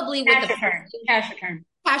it probably with cash the return, cash return.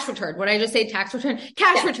 cash return. What did I just say? Tax return?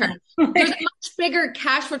 Cash return. There's a Yeah. much bigger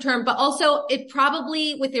cash return, but also it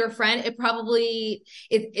probably with your friend,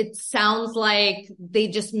 it sounds like they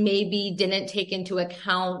just maybe didn't take into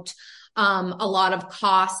account a lot of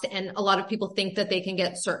cost and a lot of people think that they can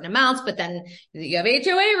get certain amounts, but then you have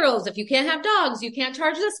HOA rules. If you can't have dogs, you can't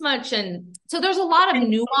charge this much. And so there's a lot of And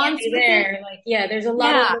can't nuance be with it. there. Like, yeah, there's a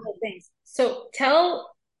lot of Yeah. little things. So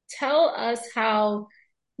tell us how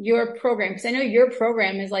your program, because I know your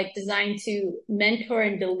program is like designed to mentor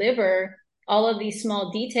and deliver all of these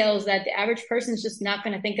small details that the average person's just not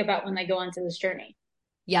going to think about when they go onto this journey.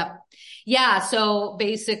 Yep. Yeah. So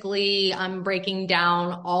basically, I'm breaking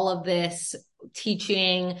down all of this,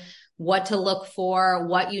 teaching what to look for,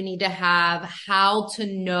 what you need to have, how to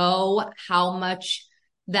know how much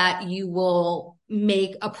that you will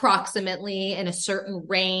make approximately in a certain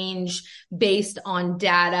range based on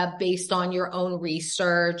data, based on your own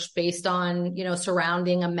research, based on,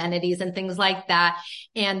 surrounding amenities and things like that.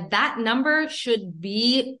 And that number should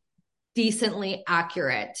be decently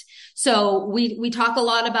accurate. So we talk a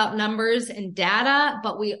lot about numbers and data,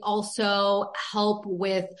 but we also help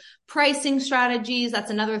with pricing strategies.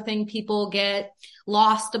 That's another thing people get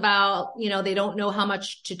lost about. They don't know how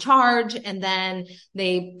much to charge and then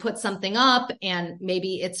they put something up and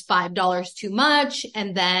maybe it's $5 too much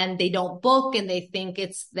and then they don't book and they think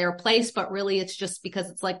it's their place, but really it's just because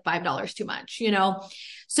it's like $5 too much.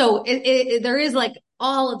 So there is like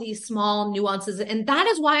all of these small nuances. And that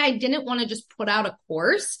is why I didn't want to just put out a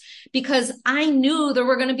course because I knew there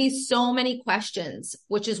were going to be so many questions,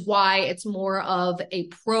 which is why it's more of a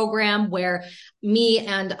program where me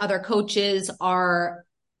and other coaches are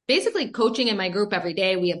basically coaching in my group every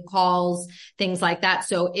day. We have calls, things like that.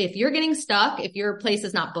 So if you're getting stuck, if your place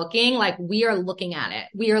is not booking, like we are looking at it.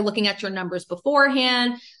 We are looking at your numbers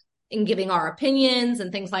beforehand and giving our opinions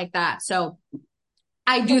and things like that. So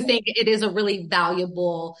I do think it is a really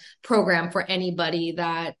valuable program for anybody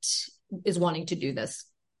that is wanting to do this.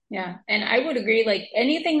 Yeah. And I would agree, like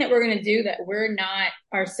anything that we're going to do that we're not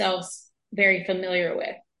ourselves very familiar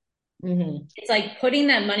with. Mm-hmm. It's like putting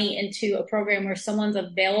that money into a program where someone's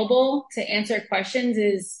available to answer questions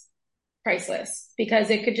is priceless because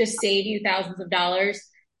it could just save you thousands of dollars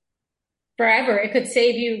forever. It could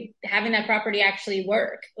save you having that property actually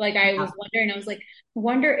work. Like I was wondering, I was like,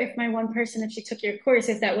 wonder if my one person, if she took your course,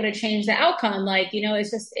 if that would have changed the outcome. Like, it's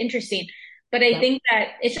just interesting. But I Yep. think that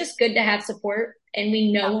it's just good to have support and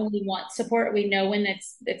we know Yep. when we want support. We know when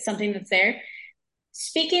it's something that's there.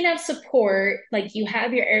 Speaking of support, like you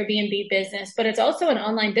have your Airbnb business, but it's also an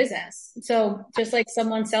online business. So just like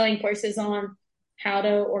someone selling courses on how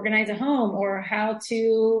to organize a home or how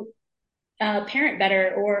to parent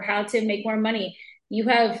better or how to make more money, you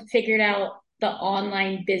have figured out the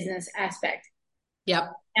online business aspect.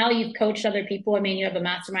 Yep. Now you've coached other people. I mean, you have a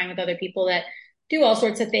mastermind with other people that do all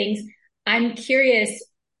sorts of things. I'm curious,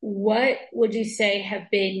 what would you say have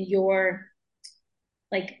been your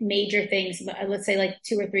like major things? Let's say like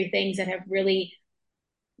two or three things that have really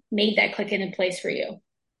made that click into place for you.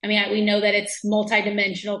 I mean, we know that it's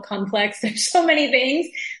multidimensional, complex. There's so many things,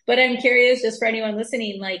 but I'm curious, just for anyone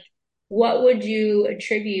listening, like, what would you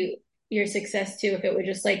attribute your success to if it were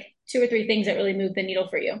just like two or three things that really moved the needle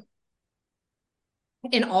for you?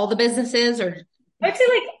 In all the businesses or I'd say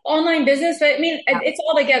like online business, but I mean, yeah. it's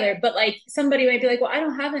all together. But like somebody might be like, well, I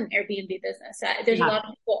don't have an Airbnb business. There's a Yeah. lot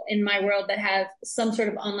of people in my world that have some sort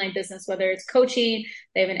of online business, whether it's coaching,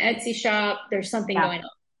 they have an Etsy shop, there's something Yeah. going on,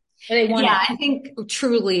 or they want Yeah, it. I think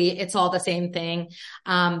truly it's all the same thing,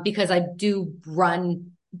 because I do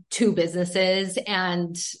run two businesses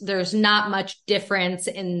and there's not much difference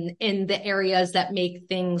in the areas that make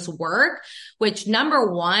things work, which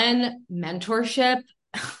number one, mentorship,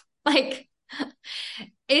 like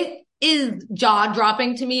it is jaw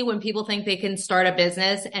dropping to me when people think they can start a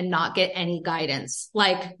business and not get any guidance,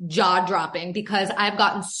 like jaw dropping, because I've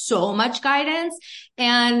gotten so much guidance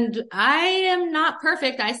and I am not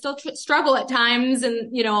perfect. I still struggle at times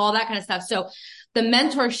and, all that kind of stuff. So the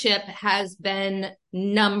mentorship has been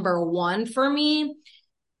number one for me,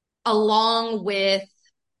 along with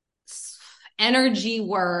energy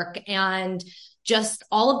work and just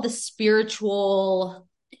all of the spiritual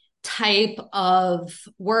type of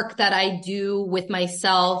work that I do with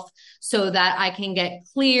myself so that I can get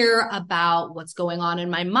clear about what's going on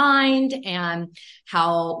in my mind and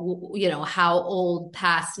how old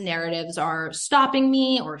past narratives are stopping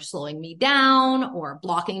me or slowing me down or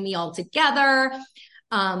blocking me altogether.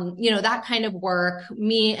 That kind of work.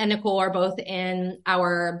 Me and Nicole are both in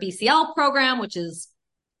our BCL program, which is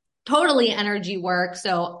totally energy work.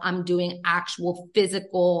 So I'm doing actual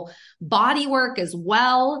physical body work as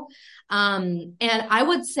well. And I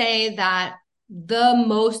would say that the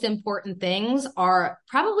most important things are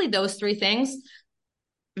probably those three things: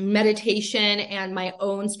 meditation and my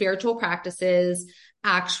own spiritual practices,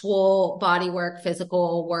 actual body work,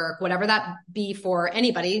 physical work, whatever that be for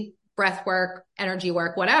anybody, breath work, energy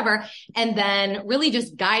work, whatever. And then really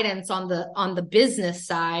just guidance on the business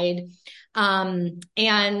side. And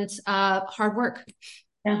hard work,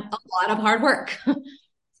 Yeah. a lot of hard work.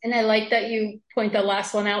 And I like that you point the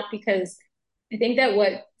last one out because I think that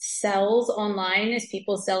what sells online is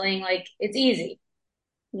people selling like it's easy.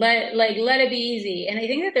 Let it be easy. And I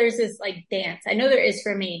think that there's this like dance. I know there is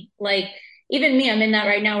for me. Like even me, I'm in that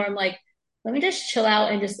right now where I'm like, let me just chill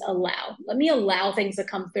out and just allow. Let me allow things to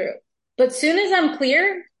come through. But soon as I'm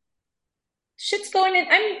clear, shit's going in.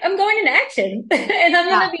 I'm going into action, and I'm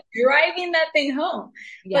Yeah. gonna be driving that thing home.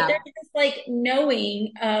 But Yeah. there's this like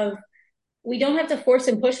knowing of we don't have to force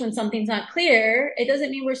and push when something's not clear. It doesn't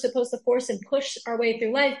mean we're supposed to force and push our way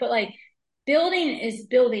through life, but like building is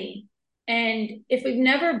building. And if we've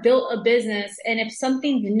never built a business and if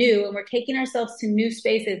something's new and we're taking ourselves to new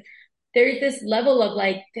spaces, there's this level of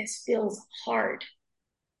like, this feels hard.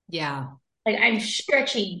 Yeah. Like I'm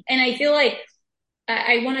stretching. And I feel like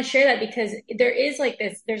I want to share that because there is like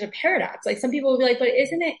this, there's a paradox. Like some people will be like, but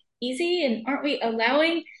isn't it easy? And aren't we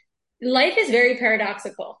allowing life is very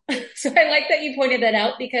paradoxical. So I like that you pointed that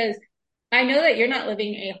out because I know that you're not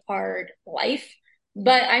living a hard life,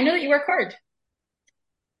 but I know that you work hard.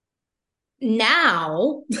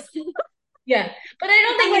 Now, Yeah. But I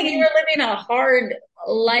don't think I like you mean, were living a hard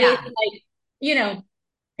life. yeah. Like, you know,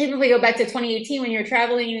 even if we go back to 2018 when you're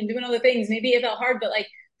traveling and doing all the things, maybe it felt hard, but like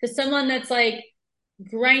to someone that's like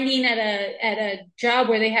grinding at a job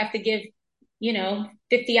where they have to give,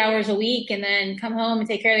 50 hours a week and then come home and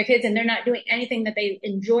take care of their kids and they're not doing anything that they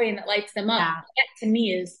enjoy and that lights them up. Yeah. That to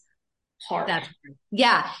me is hard. That's true.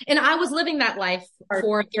 Yeah. And I was living that life Hard.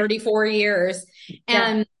 for 34 years.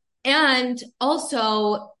 Yeah. And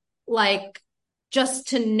also like just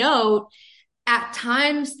to note, at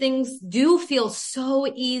times things do feel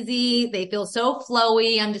so easy. They feel so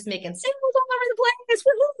flowy. I'm just making singles all over the place.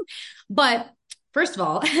 Woo-hoo. But first of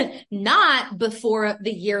all, not before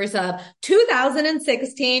the years of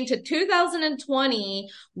 2016 to 2020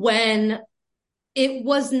 when it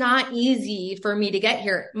was not easy for me to get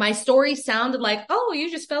here. My story sounded like, oh,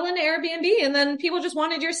 you just fell into Airbnb and then people just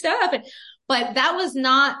wanted your stuff. But that was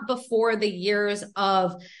not before the years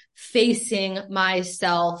of facing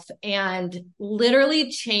myself and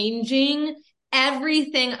literally changing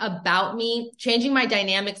everything about me, changing my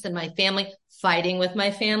dynamics in my family fighting with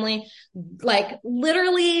my family, like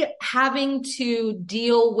literally having to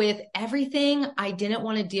deal with everything I didn't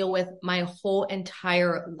want to deal with my whole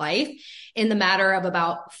entire life in the matter of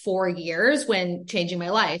about 4 years when changing my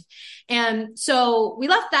life. And so we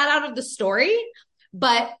left that out of the story.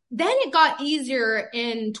 But then it got easier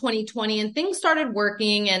in 2020 and things started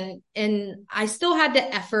working and I still had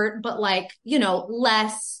to effort, but like,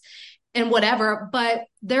 less and whatever. But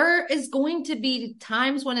there is going to be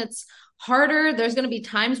times when it's harder. There's going to be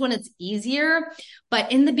times when it's easier.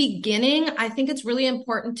 But in the beginning, I think it's really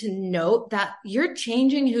important to note that you're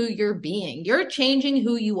changing who you're being. You're changing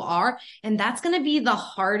who you are. And that's going to be the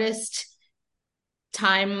hardest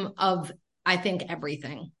time of, I think,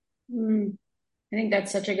 everything. Mm. I think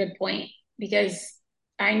that's such a good point because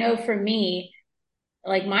I know for me,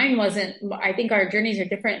 like mine wasn't, I think our journeys are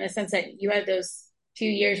different in the sense that you had those few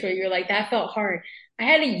years where you're like, that felt hard. I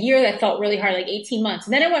had a year that felt really hard, like 18 months.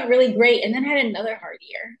 And then it went really great. And then I had another hard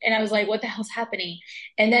year. And I was like, what the hell's happening?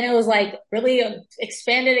 And then it was like really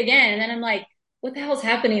expanded again. And then I'm like, what the hell's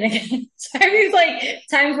happening again? So I mean, it's like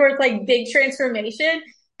times where it's like big transformation.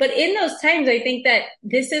 But in those times, I think that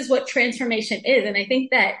this is what transformation is. And I think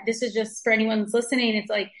that this is just for anyone that's listening. It's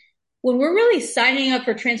like when we're really signing up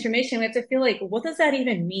for transformation, we have to feel like, what does that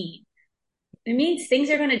even mean? It means things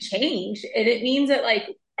are going to change. And it means that like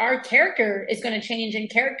our character is going to change and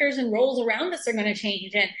characters and roles around us are going to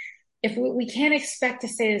change. And if we can't expect to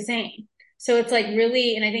stay the same. So it's like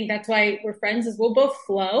really, and I think that's why we're friends is we'll both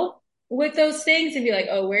flow with those things and be like,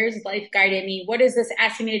 oh, where's life guiding me? What is this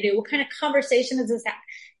asking me to do? What kind of conversation is this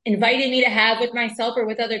inviting me to have with myself or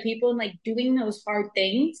with other people? And like doing those hard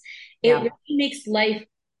things, it Yeah. really makes life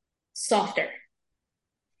softer.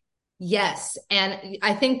 Yes. And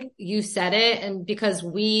I think you said it. And because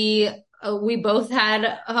we both had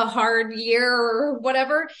a hard year or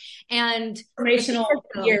whatever. And Transformational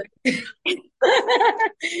year. a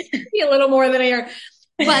little more than a year.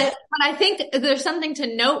 But I think there's something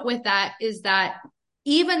to note with that is that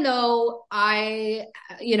even though I,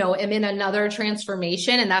 am in another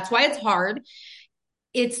transformation, and that's why it's hard,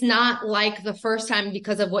 it's not like the first time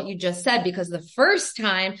because of what you just said, because the first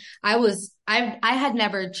time I had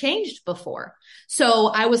never changed before. So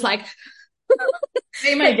I was like,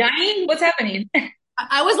 am I dying? What's happening?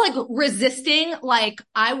 I was like resisting, like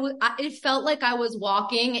it felt like I was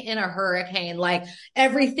walking in a hurricane, like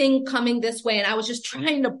everything coming this way. And I was just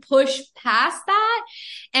trying to push past that.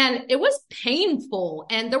 And it was painful.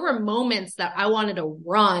 And there were moments that I wanted to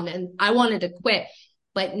run and I wanted to quit.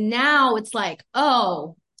 But now it's like,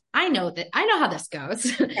 oh, I know how this goes.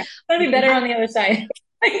 Yeah, it's going to be better on the other side.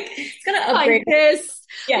 Like, it's going to upgrade like this.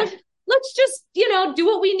 Yeah. Let's just, do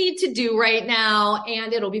what we need to do right now.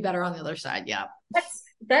 And it'll be better on the other side. Yeah.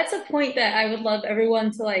 That's a point that I would love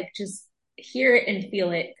everyone to like just hear it and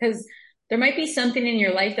feel it because there might be something in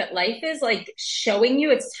your life that life is like showing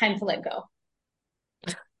you it's time to let go.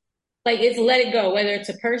 Like it's let it go, whether it's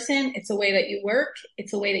a person, it's a way that you work,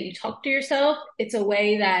 it's a way that you talk to yourself, it's a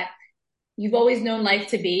way that you've always known life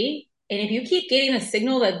to be. And if you keep getting the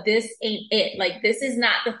signal that this ain't it, like this is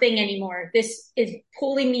not the thing anymore, this is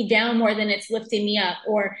pulling me down more than it's lifting me up,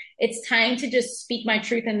 or it's time to just speak my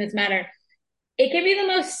truth in this matter. It can be the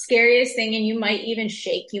most scariest thing, and you might even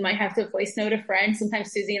shake. You might have to voice note a friend.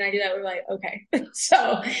 Sometimes Suzie and I do that. We're like, okay.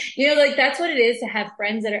 So, like that's what it is to have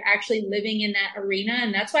friends that are actually living in that arena.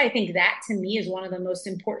 And that's why I think that to me is one of the most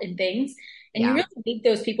important things. And you really meet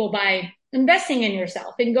those people by investing in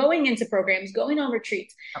yourself and going into programs, going on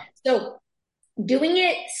retreats. So doing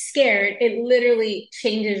it scared, it literally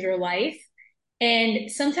changes your life. And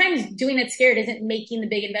sometimes doing it scared isn't making the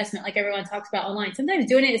big investment like everyone talks about online. Sometimes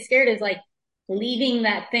doing it scared is like leaving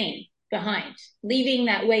that thing behind, leaving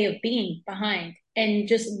that way of being behind, and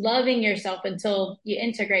just loving yourself until you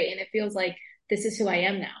integrate. And it feels like this is who I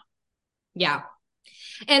am now. Yeah.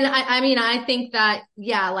 And I mean, I think that,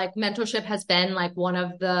 yeah, like mentorship has been like one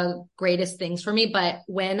of the greatest things for me. But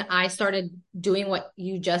when I started doing what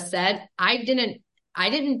you just said, I didn't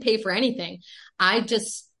pay for anything. I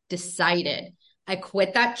just decided. I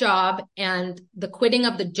quit that job, and the quitting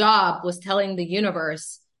of the job was telling the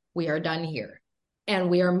universe, we are done here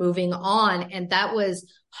and we are moving on. And that was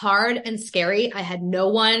hard and scary. I had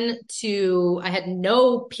no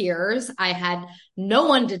peers. I had no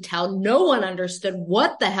one to tell. No one understood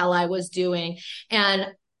what the hell I was doing. And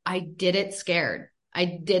I did it scared.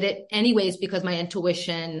 I did it anyways, because my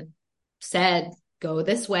intuition said, go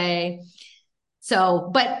this way. So,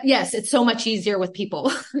 but yes, it's so much easier with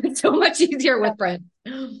people. It's so much easier with friends.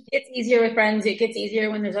 It's easier with friends. It gets easier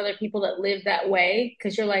when there's other people that live that way,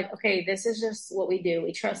 because you're like, okay, this is just what we do.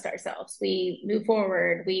 We trust ourselves. We move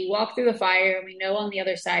forward. We walk through the fire and we know on the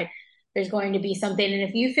other side. there's going to be something. And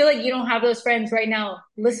if you feel like you don't have those friends right now,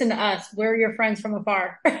 listen to us. We're your friends from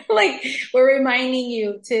afar. Like we're reminding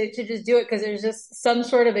you to just do it because there's just some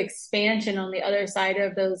sort of expansion on the other side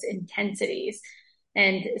of those intensities.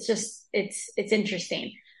 And it's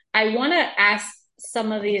interesting. I want to ask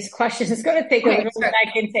some of these questions. It's going to take us Okay, really sure.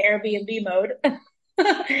 back into Airbnb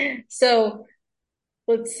mode. So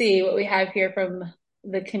let's see what we have here from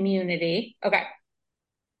the community. Okay.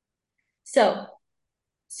 So,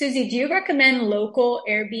 Suzie, do you recommend local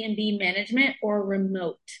Airbnb management or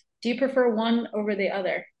remote? Do you prefer one over the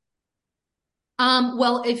other?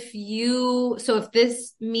 Well, if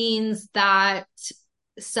this means that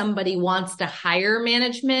somebody wants to hire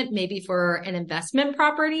management, maybe for an investment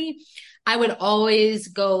property, I would always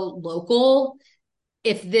go local.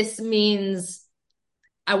 If this means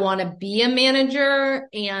I want to be a manager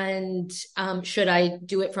and should I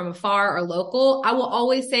do it from afar or local, I will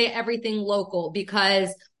always say everything local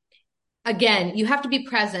because again, you have to be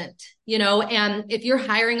present, and if you're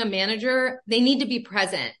hiring a manager, they need to be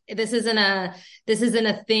present. This isn't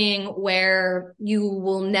a thing where you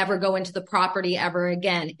will never go into the property ever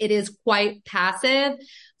again. It is quite passive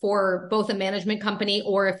for both a management company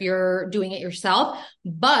or if you're doing it yourself,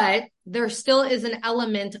 but there still is an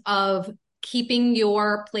element of keeping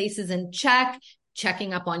your places in check,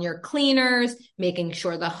 checking up on your cleaners, making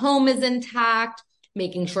sure the home is intact,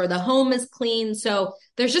 making sure the home is clean. So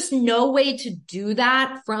there's just no way to do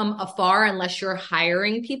that from afar unless you're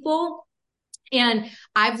hiring people. And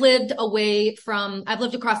I've lived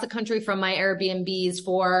across the country from my Airbnbs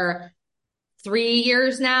for 3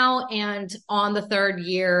 years now. And on the third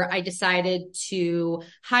year, I decided to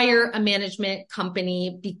hire a management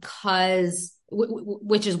company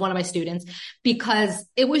which is one of my students, because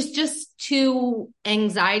it was just too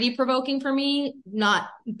anxiety provoking for me, not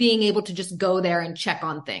being able to just go there and check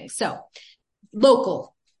on things. So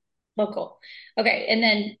local. Local. Okay. And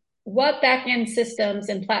then what backend systems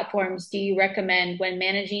and platforms do you recommend when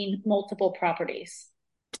managing multiple properties?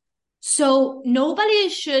 So nobody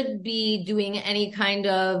should be doing any kind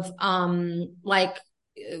of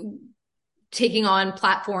taking on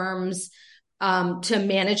platforms to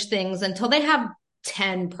manage things until they have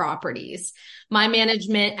 10 properties. My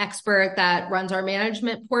management expert that runs our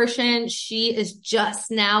management portion, she is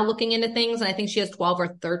just now looking into things. And I think she has 12 or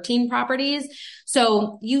 13 properties.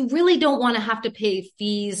 So you really don't want to have to pay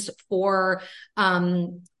fees for,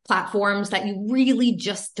 platforms that you really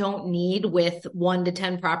just don't need with 1 to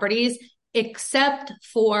 10 properties, except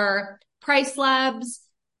for Price Labs.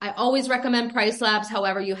 I always recommend Price Labs.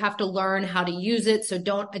 However, you have to learn how to use it. So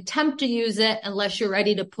don't attempt to use it unless you're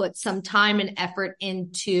ready to put some time and effort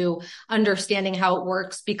into understanding how it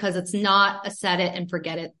works, because it's not a set it and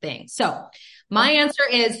forget it thing. So my answer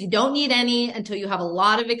is you don't need any until you have a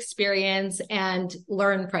lot of experience and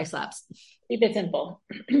learn Price Labs. Keep it simple.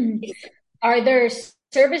 Are there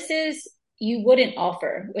services you wouldn't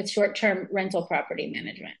offer with short-term rental property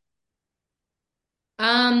management?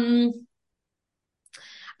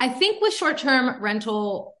 I think with short-term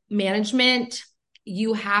rental management,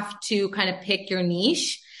 you have to kind of pick your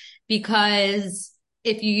niche, because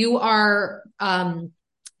if you are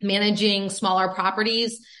managing smaller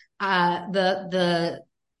properties,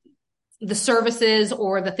 the services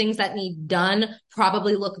or the things that need done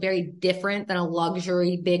probably look very different than a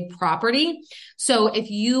luxury big property. So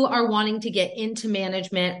if you are wanting to get into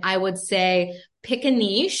management, I would say pick a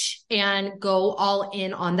niche and go all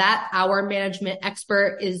in on that. Our management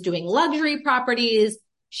expert is doing luxury properties.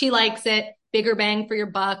 She likes it. Bigger bang for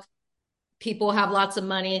your buck. People have lots of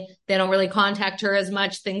money. They don't really contact her as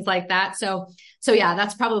much, things like that. So yeah,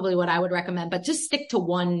 that's probably what I would recommend, but just stick to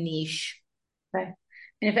one niche. Okay.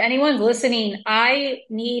 And if anyone's listening, I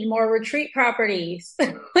need more retreat properties.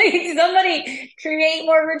 Like somebody create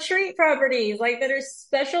more retreat properties, like that are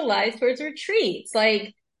specialized towards retreats.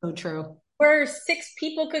 Like So true. where 6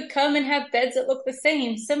 people could come and have beds that look the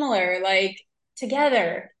same, similar, like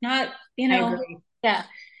together, not, I agree. yeah.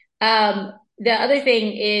 The other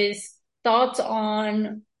thing is thoughts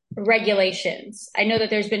on regulations. I know that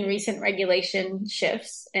there's been recent regulation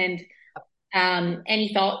shifts, and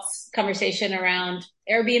any thoughts, conversation around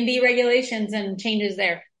Airbnb regulations and changes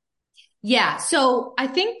there? Yeah. So I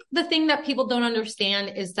think the thing that people don't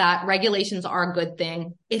understand is that regulations are a good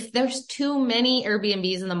thing. If there's too many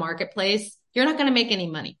Airbnbs in the marketplace, you're not going to make any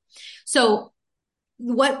money. So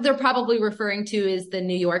what they're probably referring to is the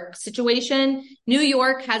New York situation. New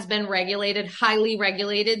York has been regulated, highly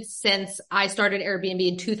regulated, since I started Airbnb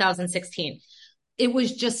in 2016. It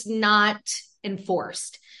was just not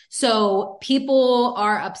enforced. So people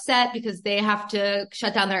are upset because they have to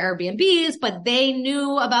shut down their Airbnbs, but they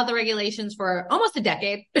knew about the regulations for almost a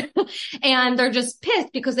decade. And they're just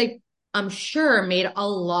pissed because they, I'm sure, made a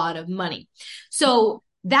lot of money. So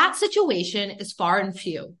that situation is far and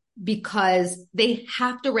few because they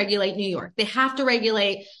have to regulate New York. They have to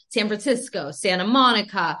regulate San Francisco, Santa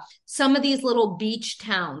Monica, some of these little beach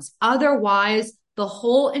towns. Otherwise, the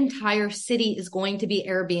whole entire city is going to be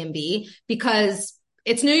Airbnb because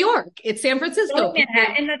it's New York, it's San Francisco.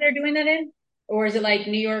 Manhattan that they're doing that in? Or is it like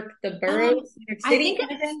New York, the boroughs, New York I City think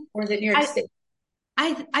kind of thing? Or is it New York State?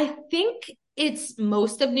 I think it's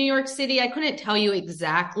most of New York City. I couldn't tell you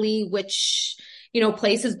exactly which,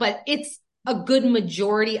 places, but it's a good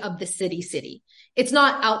majority of the city. It's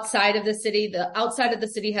not outside of the city. The outside of the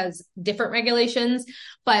city has different regulations,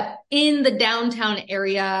 but in the downtown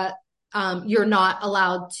area, you're not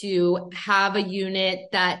allowed to have a unit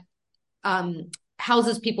that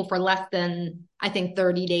houses people for less than, I think,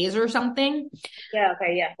 30 days or something. Yeah,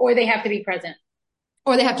 okay, yeah. Or they have to be present.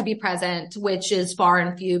 Or they have to be present, which is far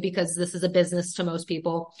and few because this is a business to most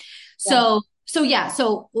people. Yeah.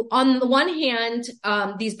 So on the one hand,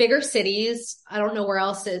 these bigger cities, I don't know where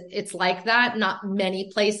else it's like that. Not many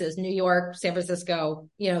places, New York, San Francisco,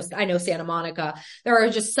 I know Santa Monica. There are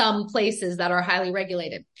just some places that are highly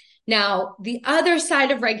regulated. Now, the other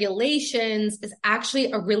side of regulations is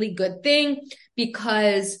actually a really good thing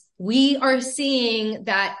because we are seeing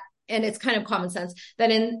that, and it's kind of common sense,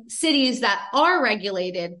 that in cities that are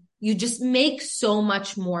regulated, you just make so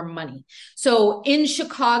much more money. So in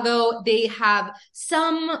Chicago, they have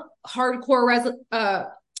some hardcore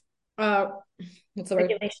what's the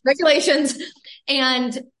word? Regulations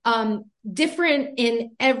and different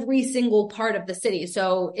in every single part of the city.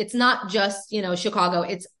 So it's not just, Chicago,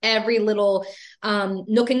 it's every little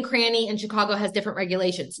nook and cranny in Chicago has different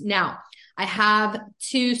regulations. Now, I have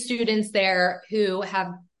 2 students there who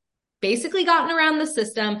have basically gotten around the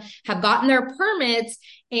system, have gotten their permits,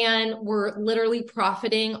 and were literally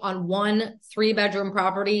profiting on one 3-bedroom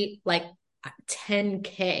property, like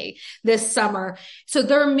 $10K this summer. So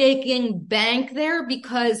they're making bank there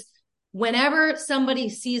because whenever somebody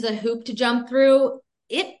sees a hoop to jump through,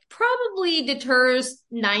 it probably deters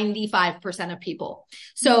 95% of people.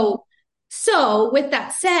 So with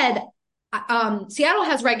that said, Seattle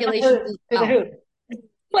has regulations. Through the hoop.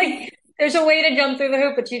 Like, there's a way to jump through the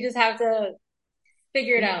hoop, but you just have to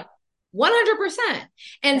figure it out. 100%.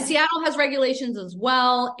 And Seattle has regulations as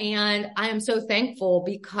well. And I am so thankful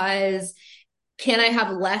because can I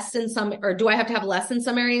have less in some, or do I have to have less in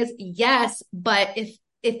some areas? Yes. But if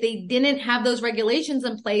they didn't have those regulations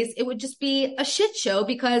in place, it would just be a shit show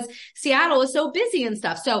because Seattle is so busy and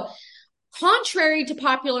stuff. So contrary to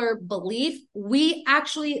popular belief, we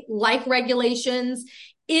actually like regulations.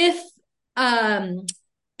 If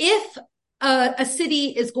a city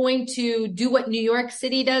is going to do what New York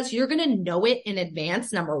City does, you're going to know it in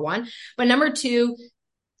advance, number one. But number two,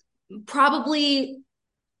 probably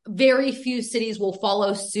very few cities will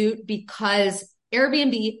follow suit because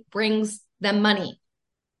Airbnb brings them money.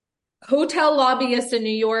 Hotel lobbyists in New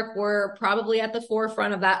York were probably at the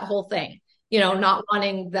forefront of that whole thing, not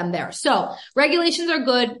wanting them there. So regulations are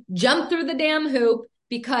good. Jump through the damn hoop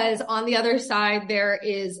because on the other side, there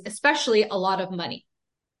is especially a lot of money.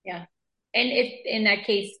 Yeah. And if in that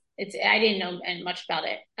case, I didn't know much about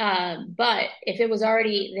it. But if it was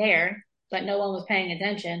already there, but no one was paying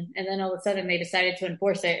attention, and then all of a sudden they decided to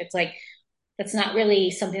enforce it, it's like, that's not really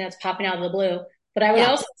something that's popping out of the blue. But I would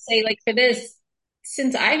also say, like, for this,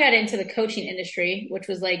 since I got into the coaching industry, which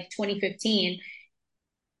was like 2015,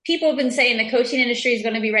 people have been saying the coaching industry is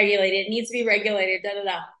going to be regulated. It needs to be regulated, da, da,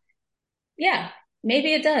 da. Yeah,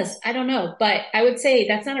 maybe it does. I don't know. But I would say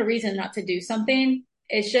that's not a reason not to do something.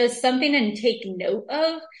 It's just something to take note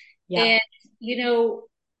of. Yeah. And,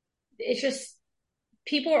 it's just,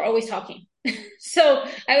 people are always talking. So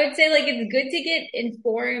I would say, like, it's good to get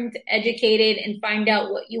informed, educated, and find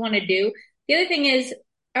out what you want to do. The other thing is,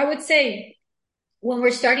 I would say when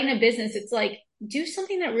we're starting a business, it's like, do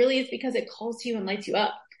something that really is because it calls to you and lights you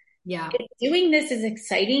up. Yeah. If doing this is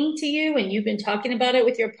exciting to you and you've been talking about it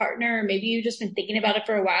with your partner, or maybe you've just been thinking about it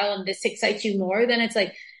for a while and this excites you more, then it's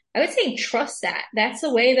like, I would say trust that. That's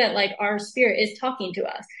the way that, like, our spirit is talking to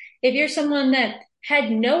us. If you're someone that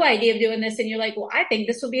had no idea of doing this and you're like, well, I think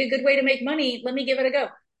this will be a good way to make money, let me give it a go.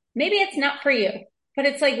 Maybe it's not for you, but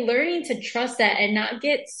it's like learning to trust that and not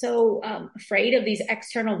get so afraid of these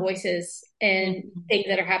external voices and things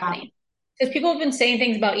that are happening. Because people have been saying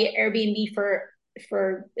things about Airbnb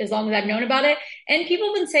for as long as I've known about it. And people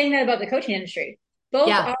have been saying that about the coaching industry. Both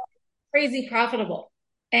are crazy profitable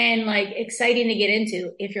and, like, exciting to get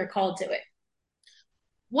into if you're called to it.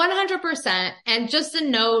 100%. And just a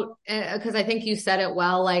note, because I think you said it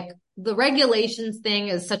well, like the regulations thing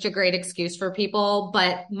is such a great excuse for people,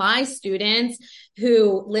 but my students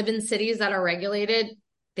who live in cities that are regulated,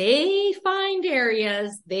 they find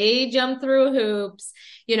areas, they jump through hoops.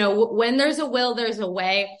 When there's a will, there's a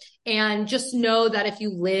way. And just know that if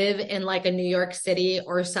you live in like a New York City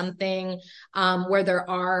or something, where there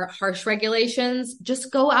are harsh regulations,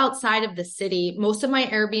 just go outside of the city. Most of my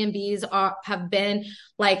Airbnbs have been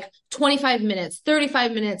like 25 minutes,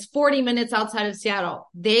 35 minutes, 40 minutes outside of Seattle.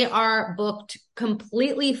 They are booked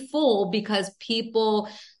completely full because people,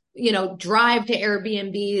 drive to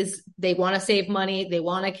Airbnbs. They want to save money. They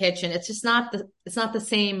want a kitchen. It's just it's not the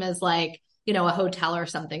same as like, a hotel or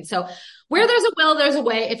something. So where there's a will, there's a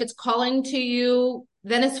way. If it's calling to you,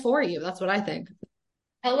 then it's for you. That's what I think.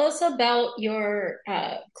 Tell us about your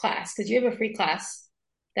class, because you have a free class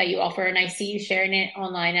that you offer, and I see you sharing it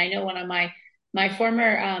online. I know one of my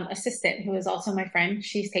former assistant, who is also my friend,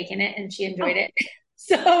 she's taken it and she enjoyed Oh, it.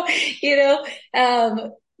 So,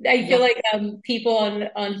 I feel yeah. like people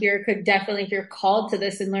on here could definitely, if you're called to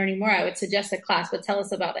this and learning more, I would suggest a class, but tell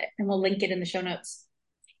us about it and we'll link it in the show notes.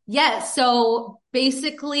 Yeah. So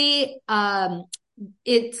basically,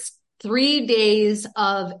 it's 3 days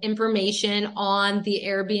of information on the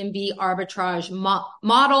Airbnb arbitrage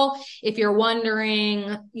model. If you're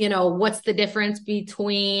wondering, what's the difference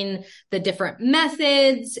between the different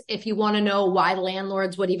methods, if you want to know why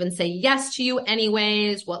landlords would even say yes to you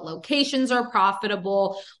anyways, what locations are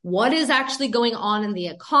profitable, what is actually going on in the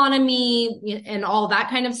economy and all that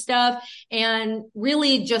kind of stuff, and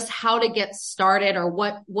really just how to get started or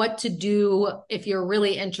what to do if you're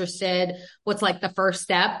really interested, what's like the first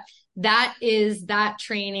step. That is that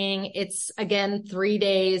training. It's again 3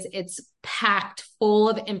 days. It's packed full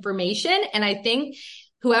of information. And I think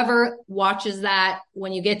whoever watches that,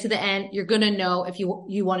 when you get to the end, you're going to know if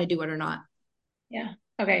you want to do it or not. Yeah.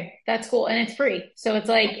 Okay. That's cool. And it's free. So it's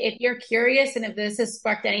like, if you're curious and if this has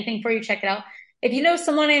sparked anything for you, check it out. If you know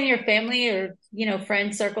someone in your family or,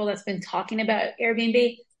 friend circle that's been talking about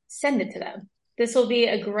Airbnb, send it to them. This will be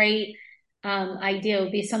a great idea. It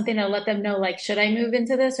would be something to let them know, like, should I move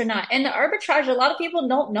into this or not? And the arbitrage, a lot of people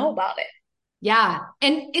don't know about it. Yeah.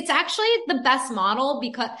 And it's actually the best model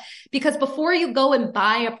because before you go and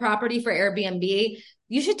buy a property for Airbnb,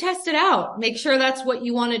 you should test it out. Make sure that's what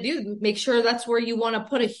you want to do. Make sure that's where you want to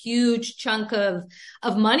put a huge chunk of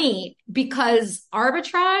money, because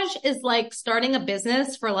arbitrage is like starting a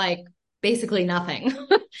business for like basically nothing.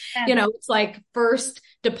 Yeah. It's like first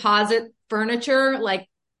deposit furniture. Like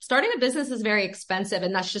starting a business is very expensive,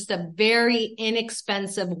 and that's just a very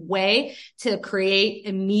inexpensive way to create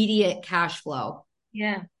immediate cash flow.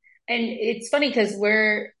 Yeah. And it's funny because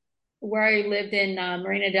where I lived in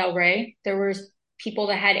Marina Del Rey, there was people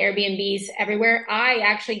that had Airbnbs everywhere. I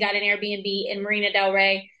actually got an Airbnb in Marina Del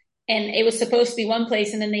Rey, and it was supposed to be one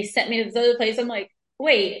place, and then they sent me to this other place. I'm like,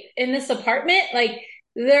 wait, in this apartment? Like,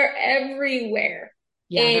 they're everywhere.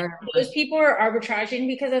 Yeah, And they're those people are arbitraging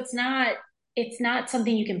because it's not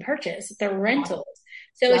something you can purchase. They're rentals.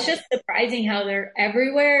 So it's Yep. just surprising how they're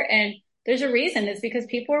everywhere. And there's a reason. It's because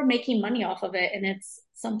people are making money off of it and it's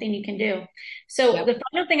something you can do. So Yep. the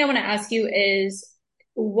final thing I want to ask you is,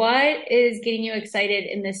 what is getting you excited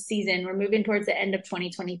in this season? We're moving towards the end of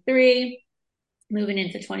 2023, moving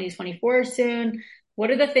into 2024 soon.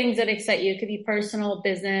 What are the things that excite you? It could be personal,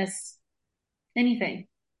 business, anything.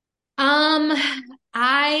 Um,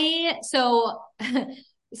 so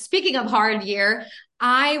speaking of hard year,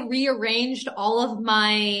 I rearranged all of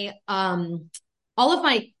my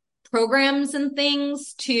programs and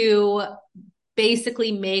things to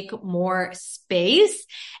basically make more space.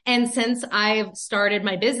 And since I've started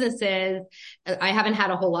my businesses, I haven't had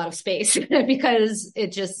a whole lot of space because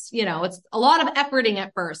it just, it's a lot of efforting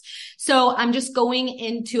at first. So I'm just going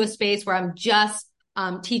into a space where I'm just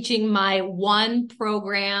teaching my one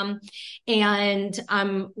program. And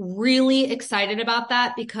I'm really excited about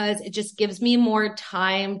that because it just gives me more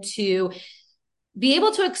time to be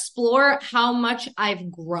able to explore how much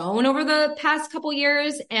I've grown over the past couple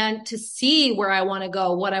years and to see where I want to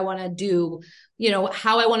go, what I want to do,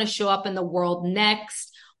 how I want to show up in the world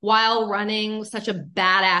next while running such a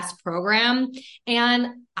badass program.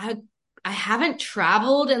 And I haven't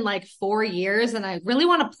traveled in like 4 years, and I really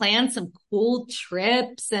want to plan some cool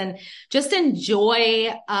trips and just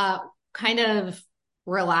enjoy kind of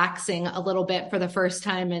relaxing a little bit for the first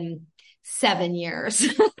time in 7 years.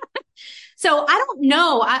 So I don't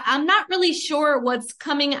know. I'm not really sure what's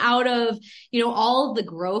coming out of, all of the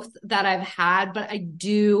growth that I've had, but I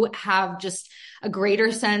do have just a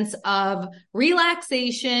greater sense of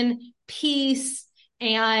relaxation, peace,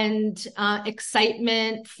 and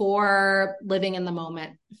excitement for living in the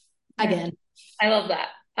moment Yeah, again. I love that.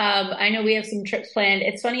 I know we have some trips planned.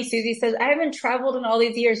 It's funny, Susie says, I haven't traveled in all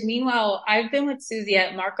these years. Meanwhile, I've been with Susie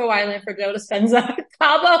at Marco Island for Joe Dispenza,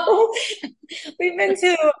 Cabo. We've been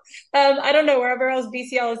to, I don't know, wherever else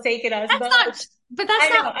BCL has taken us, That's but like, not, but that's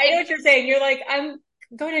not I know what you're saying. You're like, I'm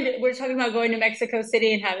going to, we're talking about going to Mexico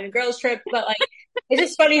City and having a girls trip, but like, it's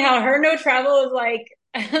just funny how her no travel is like,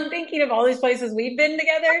 I'm thinking of all these places we've been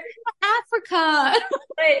together. Africa.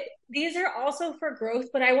 But these are also for growth.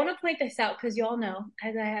 But I want to point this out because you all know,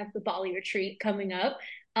 as I have the Bali retreat coming up,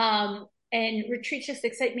 and retreats just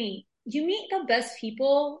excite me. You meet the best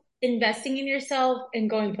people investing in yourself and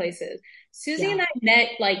going places. Susie Yeah. and I met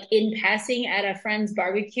like in passing at a friend's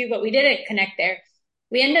barbecue, but we didn't connect there.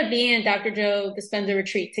 We ended up being in Dr. Joe Dispenza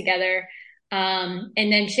retreat together. And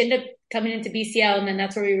then she ended up coming into BCL, and then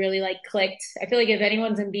that's where we really like clicked. I feel like if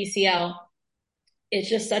anyone's in BCL, it's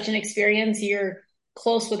just such an experience. You're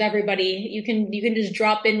close with everybody. You can just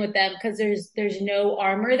drop in with them because there's no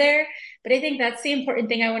armor there. But I think that's the important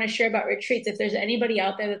thing I want to share about retreats. If there's anybody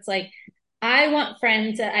out there that's like, I want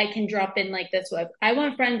friends that I can drop in like this with. I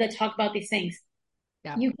want friends that talk about these things.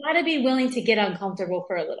 Yeah. You got to be willing to get uncomfortable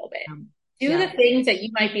for a little bit. Do the Yeah. things that you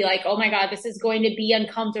might be like, oh my God, this is going to be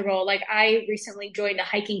uncomfortable. Like I recently joined a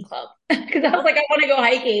hiking club because I was like, I want to go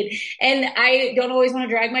hiking and I don't always want to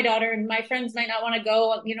drag my daughter and my friends might not want to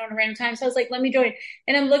go, you know, at a random time. So I was like, let me join.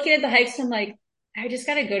 And I'm looking at the hikes and I'm like, I just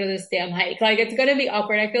got to go to this damn hike. Like it's going to be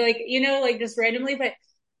awkward. I feel like, you know, like just randomly, but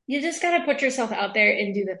you just got to put yourself out there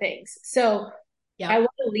and do the things. So I Yeah. want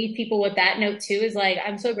to leave people with that note too, is like,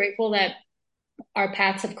 I'm so grateful that our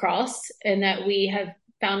paths have crossed and that we have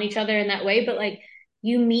found each other in that way. But like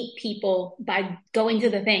you meet people by going to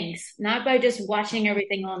the things, not by just watching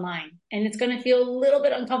everything online. And it's going to feel a little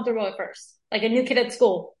bit uncomfortable at first, like a new kid at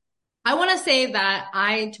school. I want to say that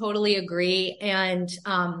I totally agree. And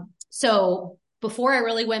so before I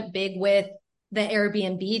really went big with the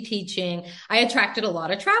Airbnb teaching, I attracted a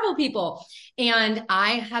lot of travel people. And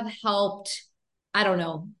I have helped, I don't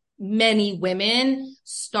know, many women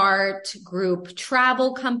start group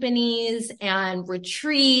travel companies and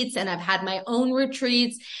retreats. And I've had my own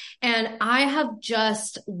retreats. And I have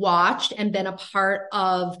just watched and been a part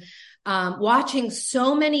of watching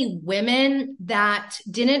so many women that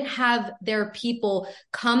didn't have their people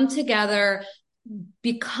come together,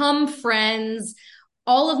 become friends.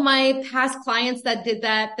 All of my past clients that did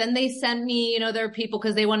that, then they sent me, you know, their people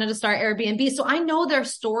because they wanted to start Airbnb. So I know their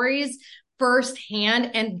stories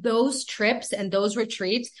firsthand, and those trips and those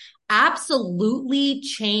retreats absolutely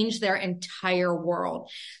change their entire world.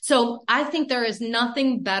 So I think there is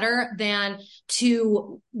nothing better than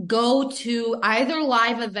to go to either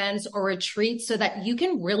live events or retreats so that you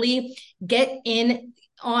can really get in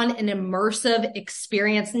on an immersive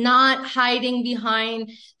experience, not hiding behind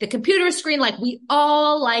the computer screen like we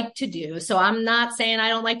all like to do. So I'm not saying I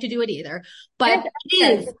don't like to do it either, And but it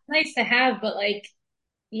is it's nice to have, but like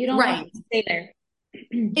you don't want right. to stay there.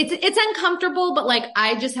 It's uncomfortable, but like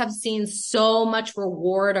I just have seen so much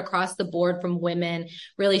reward across the board from women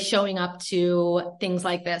really showing up to things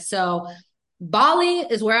like this. So Bali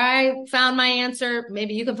is where I found my answer.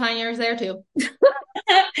 Maybe you can find yours there too.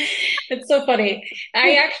 It's so funny.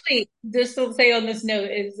 I actually just will say on this note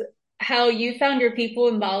is how you found your people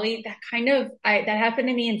in Bali. That kind of that happened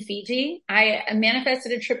to me in Fiji. I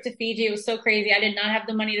manifested a trip to Fiji. It was so crazy. I did not have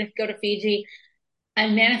the money to go to Fiji. I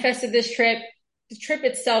manifested this trip. The trip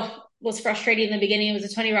itself was frustrating in the beginning. It was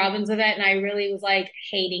a Tony Robbins event, and I really was like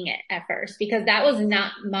hating it at first because that was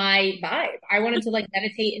not my vibe. I wanted to like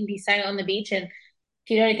meditate and be silent on the beach. And if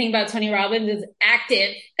you know anything about Tony Robbins, is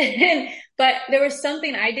active. But there was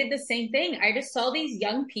something, I did the same thing. I just saw these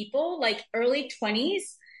young people, like early 20s,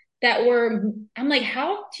 that were, I'm like,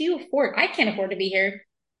 how do you afford? I can't afford to be here.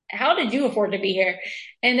 How did you afford to be here?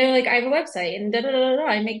 And they're like, I have a website and da da da da.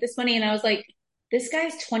 I make this money. And I was like, this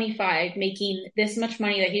guy's 25 making this much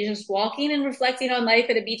money that he's just walking and reflecting on life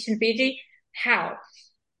at a beach in Fiji. How?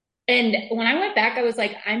 And when I went back, I was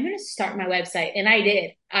like, I'm going to start my website. And I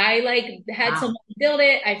did. I like had Wow. someone build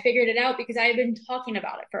it. I figured it out because I had been talking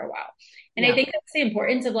about it for a while. And I Yeah. think that's the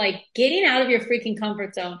importance of like getting out of your freaking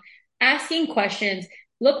comfort zone, asking questions.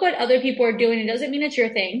 Look what other people are doing. It doesn't mean it's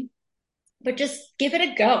your thing, but just give it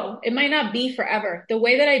a go. It might not be forever. The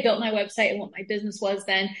way that I built my website and what my business was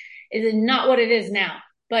then is not what it is now.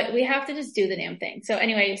 But we have to just do the damn thing. So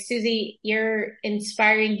anyway, Suzie, you're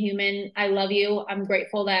inspiring human. I love you. I'm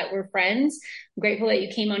grateful that we're friends. I'm grateful that you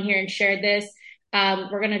came on here and shared this.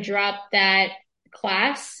 We're going to drop that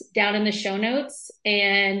class down in the show notes.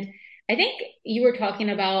 And I think you were talking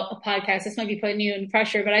about a podcast. This might be putting you in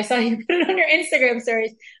pressure, but I saw you put it on your Instagram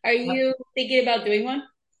stories. Are you thinking about doing one?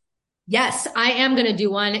 Yes, I am going to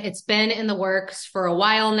do one. It's been in the works for a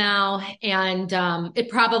while now, and it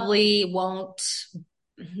probably won't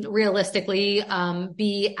realistically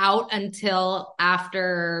be out until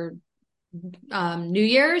after New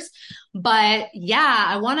Year's. But yeah,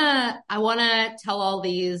 I wanna tell all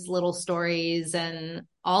these little stories and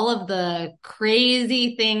all of the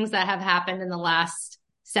crazy things that have happened in the last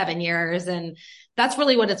 7 years. And that's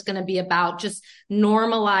really what it's going to be about. Just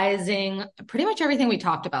normalizing pretty much everything we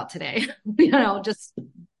talked about today. Just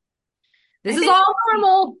this I is think all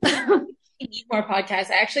normal. we need more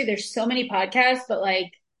podcasts. Actually, there's so many podcasts, but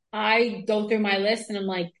like I go through my list and I'm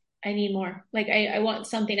like, I need more. Like I want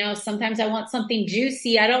something else. Sometimes I want something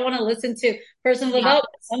juicy. I don't want to listen to personal Yeah.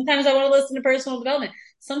 development. Sometimes I want to listen to personal development.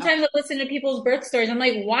 Sometimes I listen to people's birth stories. I'm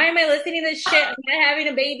like, why am I listening to this shit? I'm not having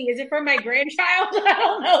a baby. Is it for my grandchild? I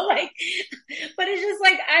don't know. Like, but it's just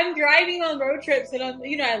like I'm driving on road trips and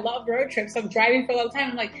I love road trips. I'm driving for a long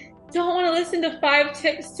time. I'm like, don't want to listen to 5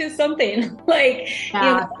 tips to something. Like, you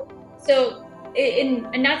Yeah. know, so,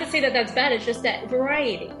 and not to say that that's bad, it's just that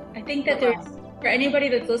variety. I think that there's, for anybody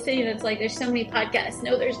that's listening, that's like, there's so many podcasts.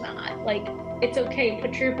 No, there's not. Like, it's okay.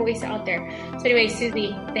 Put your voice out there. So anyway,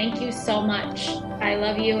 Suzie, thank you so much. I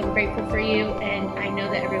love you. I'm grateful for you. And I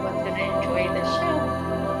know that everyone's going to enjoy this show.